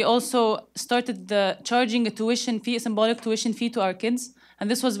 We also started charging a tuition fee, a symbolic tuition fee to our kids. And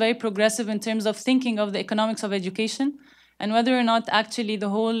this was very progressive in terms of thinking of the economics of education and whether or not actually the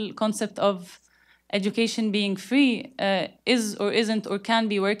whole concept of education being free is or isn't or can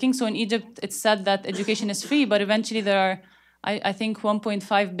be working. So in Egypt, it's said that education is free, but eventually there are, I think,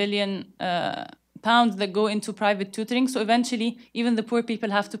 1.5 billion pounds that go into private tutoring. So eventually, even the poor people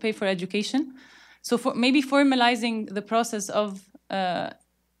have to pay for education. So maybe formalizing the process of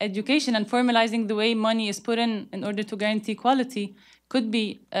education and formalizing the way money is put in order to guarantee quality could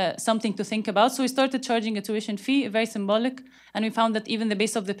be something to think about. So we started charging a tuition fee, very symbolic, and we found that even the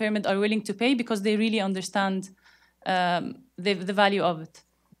base of the pyramid are willing to pay because they really understand the value of it.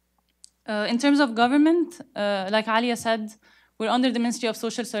 In terms of government, like Alyaa said, we're under the Ministry of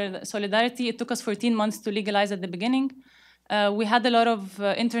Social Solidarity. It took us 14 months to legalize at the beginning. We had a lot of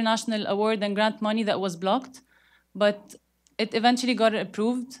international award and grant money that was blocked, but it eventually got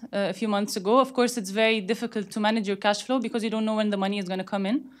approved a few months ago. Of course, it's very difficult to manage your cash flow because you don't know when the money is going to come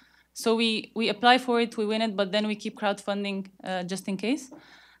in. So we apply for it, we win it, but then we keep crowdfunding just in case.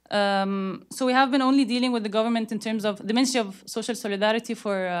 So we have been only dealing with the government in terms of the Ministry of Social Solidarity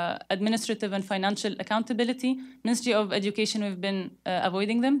for administrative and financial accountability. Ministry of Education, we've been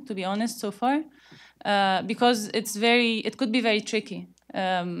avoiding them, to be honest, so far, because it could be very tricky.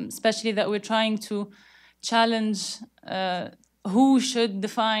 especially that we're trying to challenge who should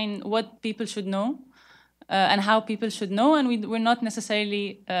define what people should know and how people should know, and we're not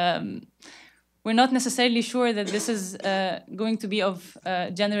necessarily sure that this is going to be of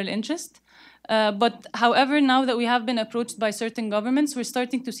general interest. But however, now that we have been approached by certain governments, we're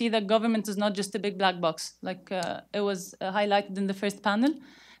starting to see that government is not just a big black box, like it was highlighted in the first panel,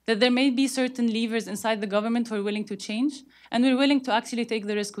 that there may be certain levers inside the government who are willing to change, and we're willing to actually take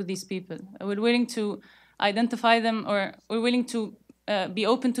the risk with these people. We're willing to identify them, or we're willing to be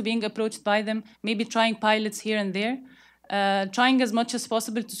open to being approached by them, maybe trying pilots here and there, trying as much as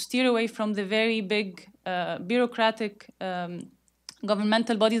possible to steer away from the very big bureaucratic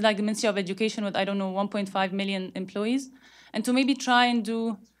governmental bodies like the Ministry of Education with, 1.5 million employees, and to maybe try and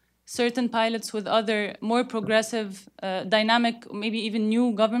do certain pilots with other more progressive, dynamic, maybe even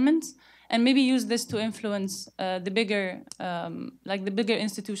new governments, and maybe use this to influence the bigger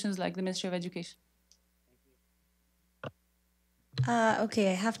institutions like the Ministry of Education.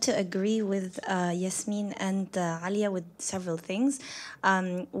 Okay, I have to agree with Yasmin and Alyaa with several things.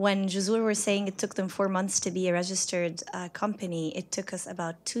 When Jazur were saying it took them 4 months to be a registered company, it took us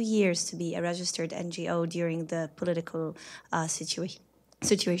about 2 years to be a registered NGO during the political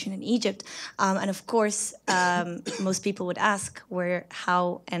situation in Egypt. And of course, most people would ask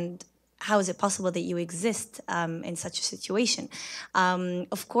how is it possible that you exist in such a situation?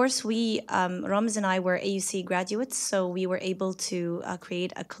 Of course, Rams and I were AUC graduates, so we were able to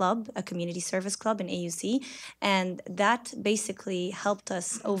create a club, a community service club in AUC, and that basically helped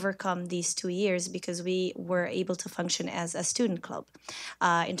us overcome these 2 years because we were able to function as a student club.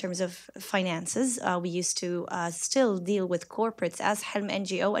 In terms of finances, we used to still deal with corporates as Helm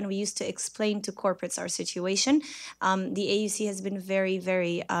NGO, and we used to explain to corporates our situation. The AUC has been very,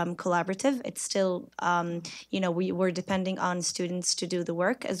 very collaborative. It's still, we were depending on students to do the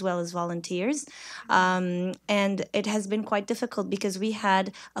work as well as volunteers. And it has been quite difficult because we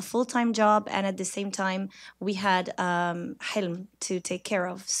had a full-time job and at the same time we had Helm to take care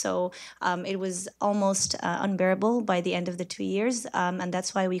of. So it was almost unbearable by the end of the 2 years. And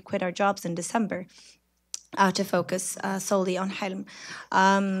that's why we quit our jobs in December. To focus solely on Helm.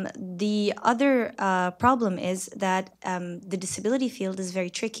 The other problem is that the disability field is very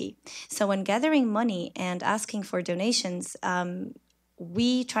tricky. So when gathering money and asking for donations,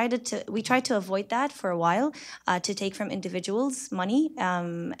 we tried to avoid that for a while, to take from individuals money,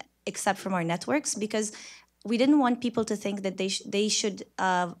 except from our networks, because we didn't want people to think that they should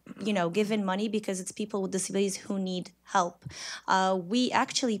give in money because it's people with disabilities who need help. We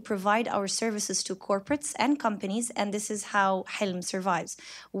actually provide our services to corporates and companies, and this is how Helm survives.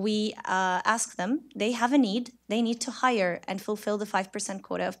 We ask them, they have a need, they need to hire and fulfill the 5%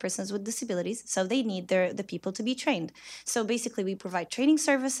 quota of persons with disabilities, so they need the people to be trained. So basically we provide training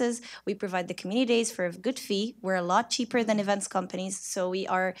services, we provide the community days for a good fee, we're a lot cheaper than events companies, so we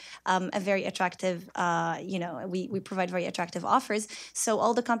are a very attractive, we provide very attractive offers, so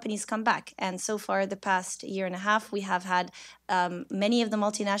all the companies come back. And so far the past year and a half, we have had many of the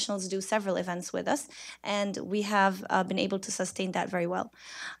multinationals do several events with us, and we have been able to sustain that very well.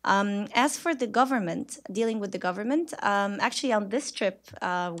 As for the government, dealing with the government, actually on this trip,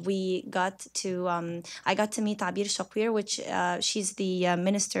 I got to meet Abir Shaqir, which she's the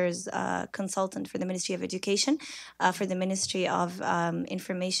minister's consultant for the Ministry of Education, for the Ministry of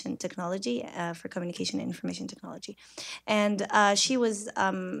Information Technology, for Communication and Information Technology. And she was,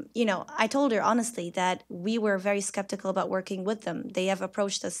 I told her honestly that we were very skeptical about working with them. They have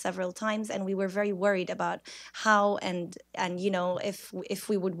approached us several times, and we were very worried about how and if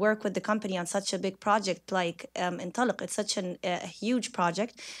we would work with the company on such a big project like Intaliq. It's such a huge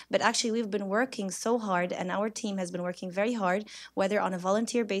project, but actually we've been working so hard, and our team has been working very hard, whether on a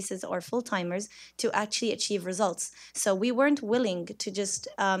volunteer basis or full-timers, to actually achieve results. So we weren't willing to just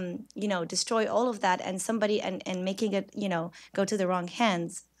destroy all of that and making it go to the wrong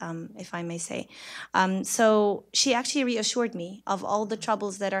hands, if I may say. So she actually reassured me of all the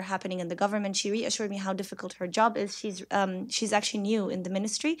troubles that are happening in the government. She reassured me how difficult her job is. She's actually new in the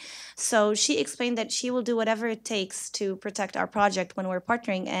ministry. So she explained that she will do whatever it takes to protect our project when we're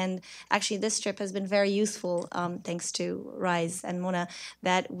partnering. And actually this trip has been very useful, thanks to Rise and Mona,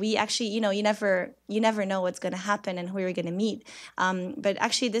 that we actually, you never know what's going to happen and who you're going to meet. But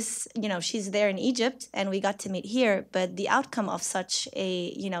actually this, she's there in Egypt and we got to meet here. But the outcome of such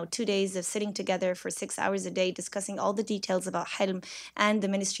a, 2 days of sitting together for 6 hours a day, discussing all the details about Helm and the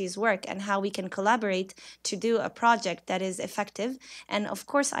ministry's work and how we can collaborate to do a project that is effective. And of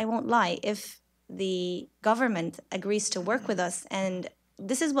course, I won't lie, if the government agrees to work with us and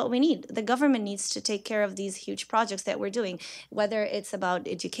this is what we need. The government needs to take care of these huge projects that we're doing, whether it's about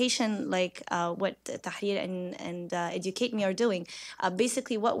education, like what Tahrir and Educate Me are doing.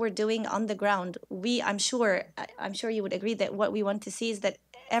 Basically, what we're doing on the ground, I'm sure you would agree that what we want to see is that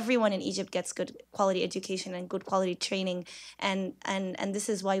everyone in Egypt gets good quality education and good quality training, and this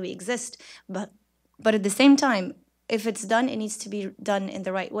is why we exist. But at the same time, if it's done, it needs to be done in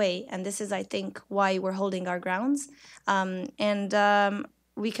the right way. And this is, I think, why we're holding our grounds.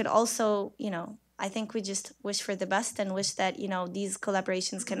 We could also, I think we just wish for the best and wish that, these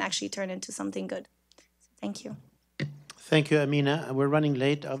collaborations can actually turn into something good. Thank you. Thank you, Amina. We're running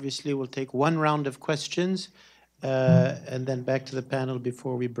late. Obviously, we'll take one round of questions and then back to the panel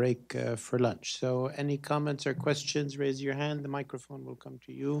before we break for lunch. So any comments or questions, raise your hand. The microphone will come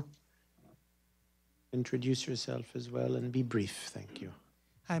to you. Introduce yourself as well and be brief. Thank you.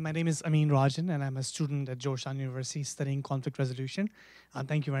 Hi, my name is Amin Rajan, and I'm a student at Georgetown University studying conflict resolution.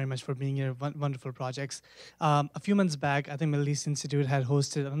 Thank you very much for being here. Wonderful projects. A few months back, I think Middle East Institute had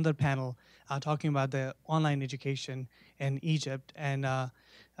hosted another panel talking about the online education in Egypt. And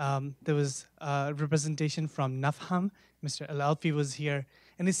there was a representation from NAFHAM. Mr. Al-Alfi was here.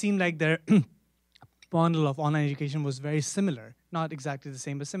 And it seemed like their model of online education was very similar. Not exactly the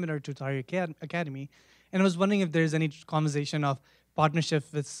same, but similar to Tahrir Academy. And I was wondering if there's any conversation of partnership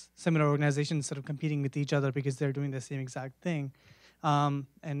with similar organizations sort of competing with each other because they're doing the same exact thing.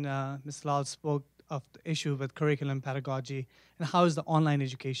 Ms. Lal spoke of the issue with curriculum pedagogy and how is the online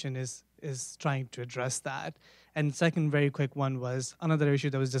education is trying to address that. And second very quick one was another issue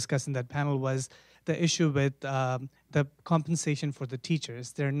that was discussed in that panel was the issue with the compensation for the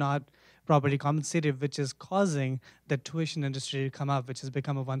teachers. They're not properly compensated, which is causing the tuition industry to come up, which has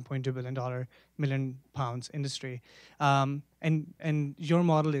become a $1.2 million industry. And your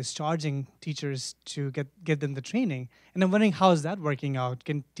model is charging teachers to get them the training. And I'm wondering, how is that working out?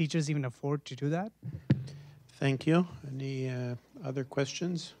 Can teachers even afford to do that? Thank you. Any other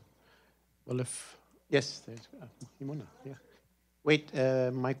questions? Well, yes, there's Imona. Yeah. Wait,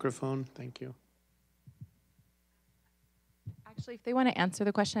 microphone. Thank you. Actually, if they want to answer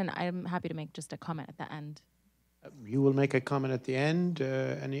the question, I'm happy to make just a comment at the end. You will make a comment at the end.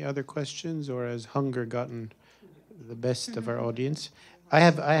 Any other questions, or has hunger gotten the best of our audience? I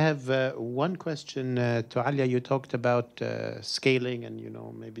have one question to Alyaa. You talked about scaling and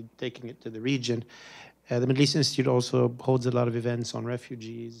maybe taking it to the region. The Middle East Institute also holds a lot of events on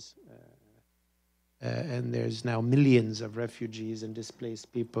refugees. And there's now millions of refugees and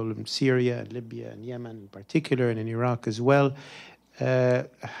displaced people in Syria and Libya and Yemen in particular, and in Iraq as well.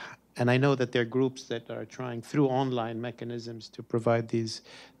 And I know that there are groups that are trying through online mechanisms to provide the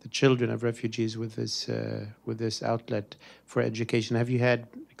children of refugees with this outlet for education. Have you had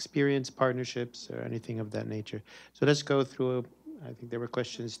experience, partnerships, or anything of that nature? So let's go through. I think there were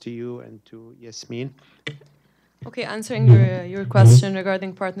questions to you and to Yasmin. Okay, answering your question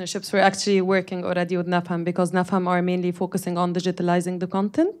regarding partnerships, we're actually working already with NAFHAM because NAFHAM are mainly focusing on digitalizing the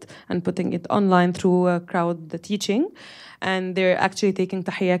content and putting it online through crowd teaching. And they're actually taking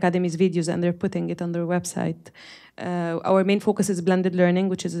Tahrir Academy's videos and they're putting it on their website. Our main focus is blended learning,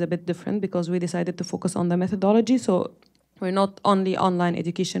 which is a bit different because we decided to focus on the methodology. So we're not only online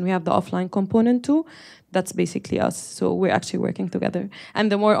education, we have the offline component too. That's basically us. So we're actually working together.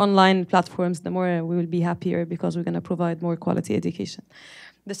 And the more online platforms, the more we will be happier because we're going to provide more quality education.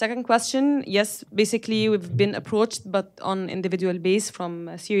 The second question, yes, basically we've been approached, but on individual base from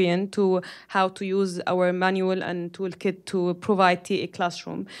Syrian to how to use our manual and toolkit to provide TA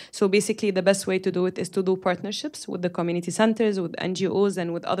classroom. So basically the best way to do it is to do partnerships with the community centers, with NGOs,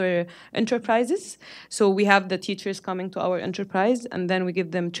 and with other enterprises. So we have the teachers coming to our enterprise, and then we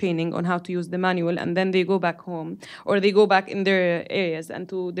give them training on how to use the manual, and then they go back home, or they go back in their areas and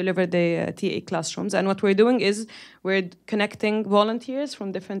to deliver the TA classrooms. And what we're doing is we're connecting volunteers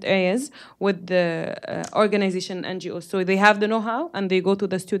from different areas with the organization NGOs. So they have the know-how and they go to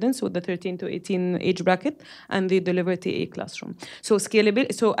the students with the 13 to 18 age bracket and they deliver TA classroom. So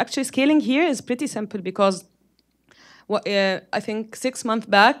scalability. So actually scaling here is pretty simple because I think 6 months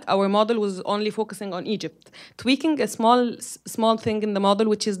back, our model was only focusing on Egypt. Tweaking a small thing in the model,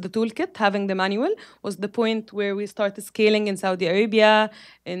 which is the toolkit, having the manual, was the point where we started scaling in Saudi Arabia,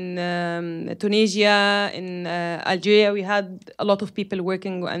 in Tunisia, in Algeria. We had a lot of people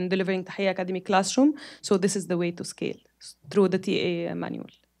working and delivering Tahrir Academy classroom. So this is the way to scale, through the TA manual.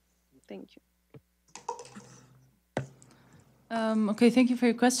 Thank you. Okay, thank you for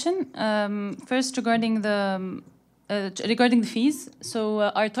your question. First, regarding the fees, so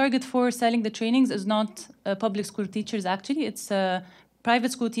our target for selling the trainings is not public school teachers. Actually, it's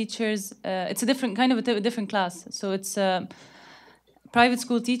private school teachers. It's a different kind of a different class. So it's private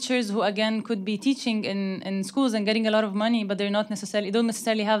school teachers who, again, could be teaching in schools and getting a lot of money, but don't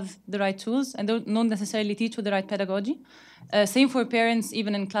necessarily have the right tools and don't necessarily teach with the right pedagogy. Same for parents,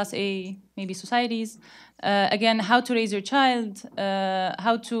 even in Class A, maybe societies. Again, how to raise your child,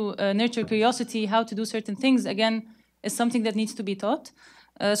 how to nurture curiosity, how to do certain things, again, is something that needs to be taught.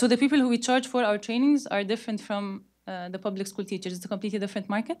 So the people who we charge for our trainings are different from the public school teachers. It's a completely different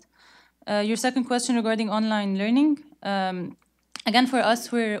market. Your second question regarding online learning. Again, for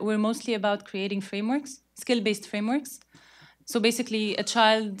us, we're mostly about creating frameworks, skill-based frameworks. So basically,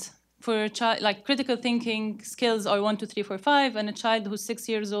 like critical thinking skills are 1, 2, 3, 4, 5, and a child who's 6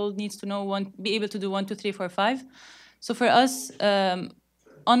 years old needs to be able to do 1, 2, 3, 4, 5. So for us,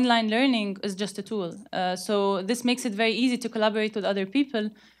 online learning is just a tool. So this makes it very easy to collaborate with other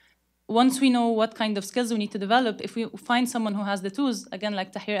people. Once we know what kind of skills we need to develop, if we find someone who has the tools, again,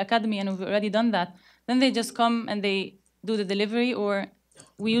 like Tahrir Academy, and we've already done that, then they just come and they do the delivery, or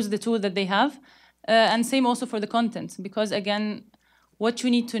we use the tool that they have. And same also for the content, because again, what you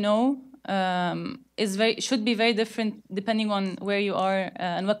need to know should be very different depending on where you are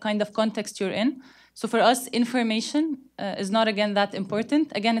and what kind of context you're in. So for us, information is not, again, that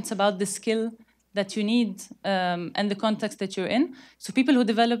important. Again, it's about the skill that you need and the context that you're in. So people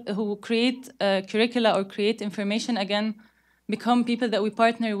who create curricula or create information, again, become people that we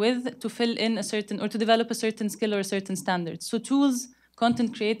partner with to fill in or to develop a certain skill or a certain standard. So tools,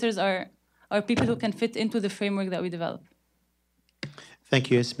 content creators are people who can fit into the framework that we develop. Thank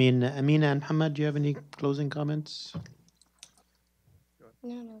you, Yasmin. Amina and Mohamed, do you have any closing comments?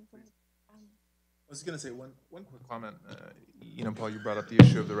 No. I was going to say one quick comment. Paul, you brought up the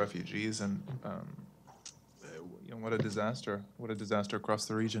issue of the refugees, and what a disaster across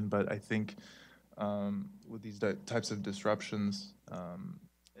the region. But I think with these types of disruptions,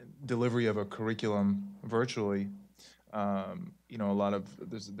 delivery of a curriculum virtually,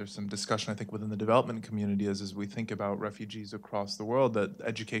 there's some discussion, I think, within the development community as we think about refugees across the world, that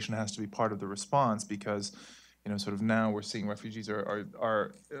education has to be part of the response, because sort of now we're seeing refugees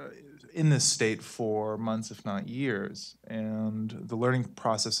are in this state for months, if not years, and the learning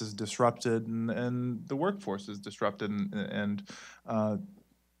process is disrupted, and the workforce is disrupted, and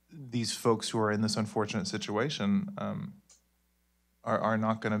these folks who are in this unfortunate situation are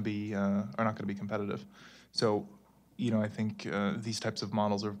not going to be competitive. So, I think these types of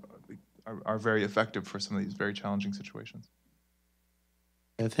models are very effective for some of these very challenging situations.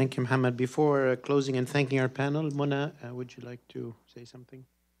 Thank you, Mohamed. Before closing and thanking our panel, Mona, would you like to say something?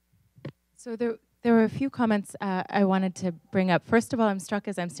 So there were a few comments I wanted to bring up. First of all, I'm struck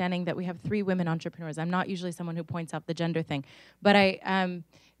as I'm standing that we have 3 women entrepreneurs. I'm not usually someone who points out the gender thing, but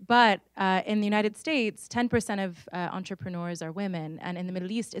in the United States, 10% of entrepreneurs are women, and in the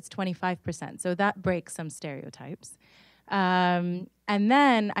Middle East, it's 25%. So that breaks some stereotypes. And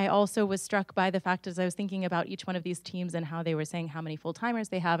then I also was struck by the fact, as I was thinking about each one of these teams and how they were saying how many full-timers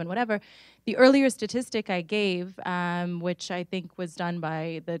they have and whatever, the earlier statistic I gave, which I think was done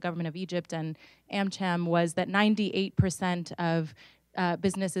by the government of Egypt and AmCham, was that 98% of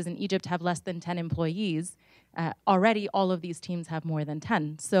businesses in Egypt have less than 10 employees. Already, all of these teams have more than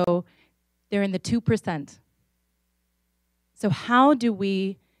 10. So they're in the 2%. So how do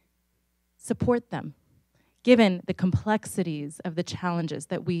we support them, given the complexities of the challenges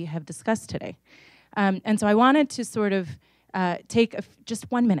that we have discussed today? And so I wanted to sort of take just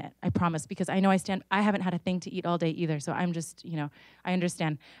 1 minute, I promise, because I know I haven't had a thing to eat all day either, so I'm just, I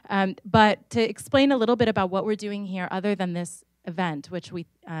understand. But to explain a little bit about what we're doing here other than this event, which we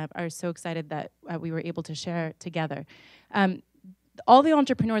are so excited that we were able to share together. All the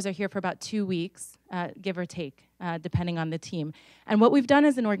entrepreneurs are here for about 2 weeks, give or take, depending on the team. And what we've done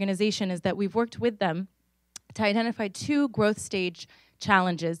as an organization is that we've worked with them to identify 2 growth stage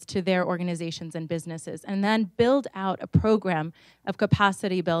challenges to their organizations and businesses, and then build out a program of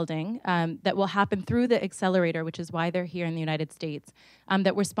capacity building that will happen through the accelerator, which is why they're here in the United States,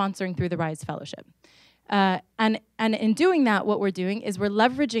 that we're sponsoring through the RISE Fellowship. And in doing that, what we're doing is we're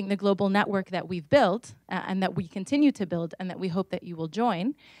leveraging the global network that we've built and that we continue to build and that we hope that you will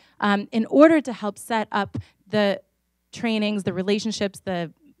join in order to help set up the trainings, the relationships,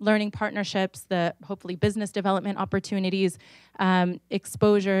 the learning partnerships, the hopefully business development opportunities,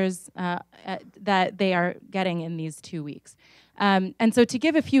 exposures that they are getting in these 2 weeks. And so to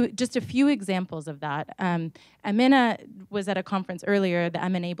give just a few examples of that, Amena was at a conference earlier, the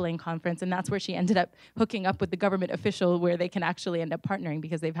M-Enabling conference, and that's where she ended up hooking up with the government official where they can actually end up partnering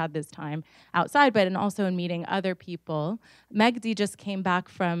because they've had this time outside, but and also in meeting other people. Megdi just came back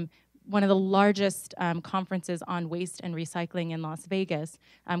from one of the largest conferences on waste and recycling in Las Vegas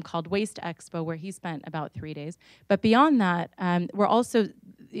called Waste Expo, where he spent about 3 days. But beyond that, we're also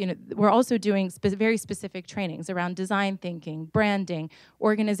doing very specific trainings around design thinking, branding,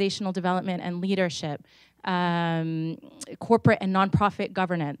 organizational development and leadership, corporate and nonprofit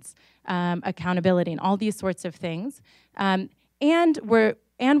governance, accountability, and all these sorts of things. And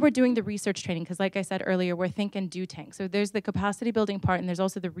we're doing the research training, because like I said earlier, we're think and do tank. So there's the capacity building part, and there's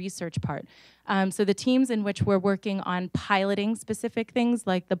also the research part. So the teams in which we're working on piloting specific things,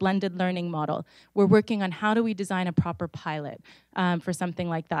 like the blended learning model, we're working on how do we design a proper pilot for something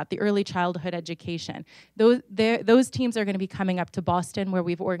like that, the early childhood education. Those teams are gonna be coming up to Boston, where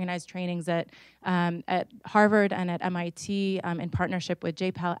we've organized trainings at Harvard and at MIT in partnership with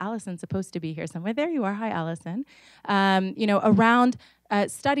JPAL. Allison's supposed to be here somewhere. There you are, hi Allison. Around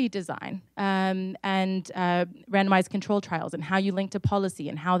study design and randomized control trials, and how you link to policy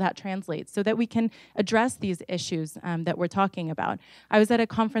and how that translates, so that we can address these issues that we're talking about. I was at a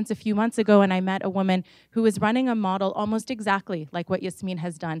conference a few months ago, and I met a woman who was running a model almost exactly like what Yasmin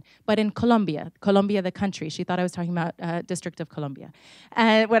has done, but in Colombia, the country. She thought I was talking about District of Columbia.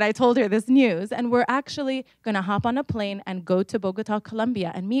 And when I told her this news, and we're actually gonna hop on a plane and go to Bogota,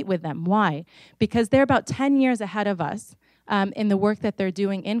 Colombia, and meet with them. Why? Because they're about 10 years ahead of us in the work that they're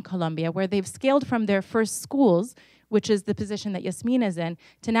doing in Colombia, where they've scaled from their first schools, which is the position that Yasmin is in,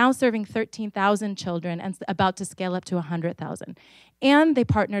 to now serving 13,000 children and about to scale up to 100,000. And they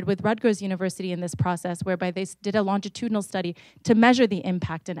partnered with Rutgers University in this process, whereby they did a longitudinal study to measure the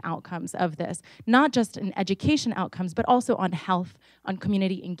impact and outcomes of this, not just in education outcomes, but also on health, on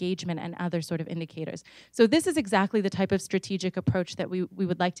community engagement, and other sort of indicators. So this is exactly the type of strategic approach that we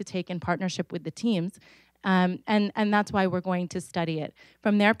would like to take in partnership with the teams. And that's why we're going to study it.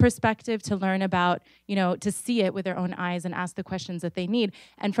 From their perspective, to learn about, to see it with their own eyes and ask the questions that they need.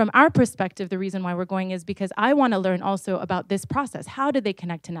 And from our perspective, the reason why we're going is because I want to learn also about this process. How do they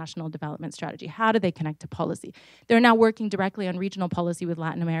connect to national development strategy? How do they connect to policy? They're now working directly on regional policy with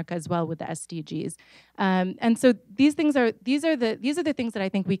Latin America as well, with the SDGs. And so these are the things that I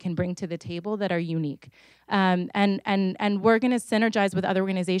think we can bring to the table that are unique. And we're going to synergize with other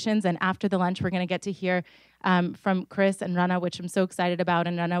organizations, and after the lunch, we're going to get to hear from Chris and Rana, which I'm so excited about,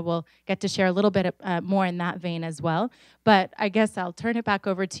 and Rana will get to share a little bit more in that vein as well. But I guess I'll turn it back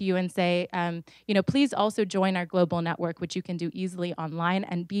over to you and say, please also join our global network, which you can do easily online,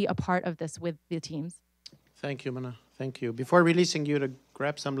 and be a part of this with the teams. Thank you, Mana. Thank you. Before releasing you to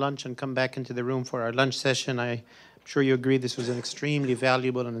grab some lunch and come back into the room for our lunch session, I'm sure you agree this was an extremely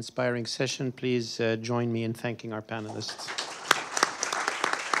valuable and inspiring session. Please join me in thanking our panelists.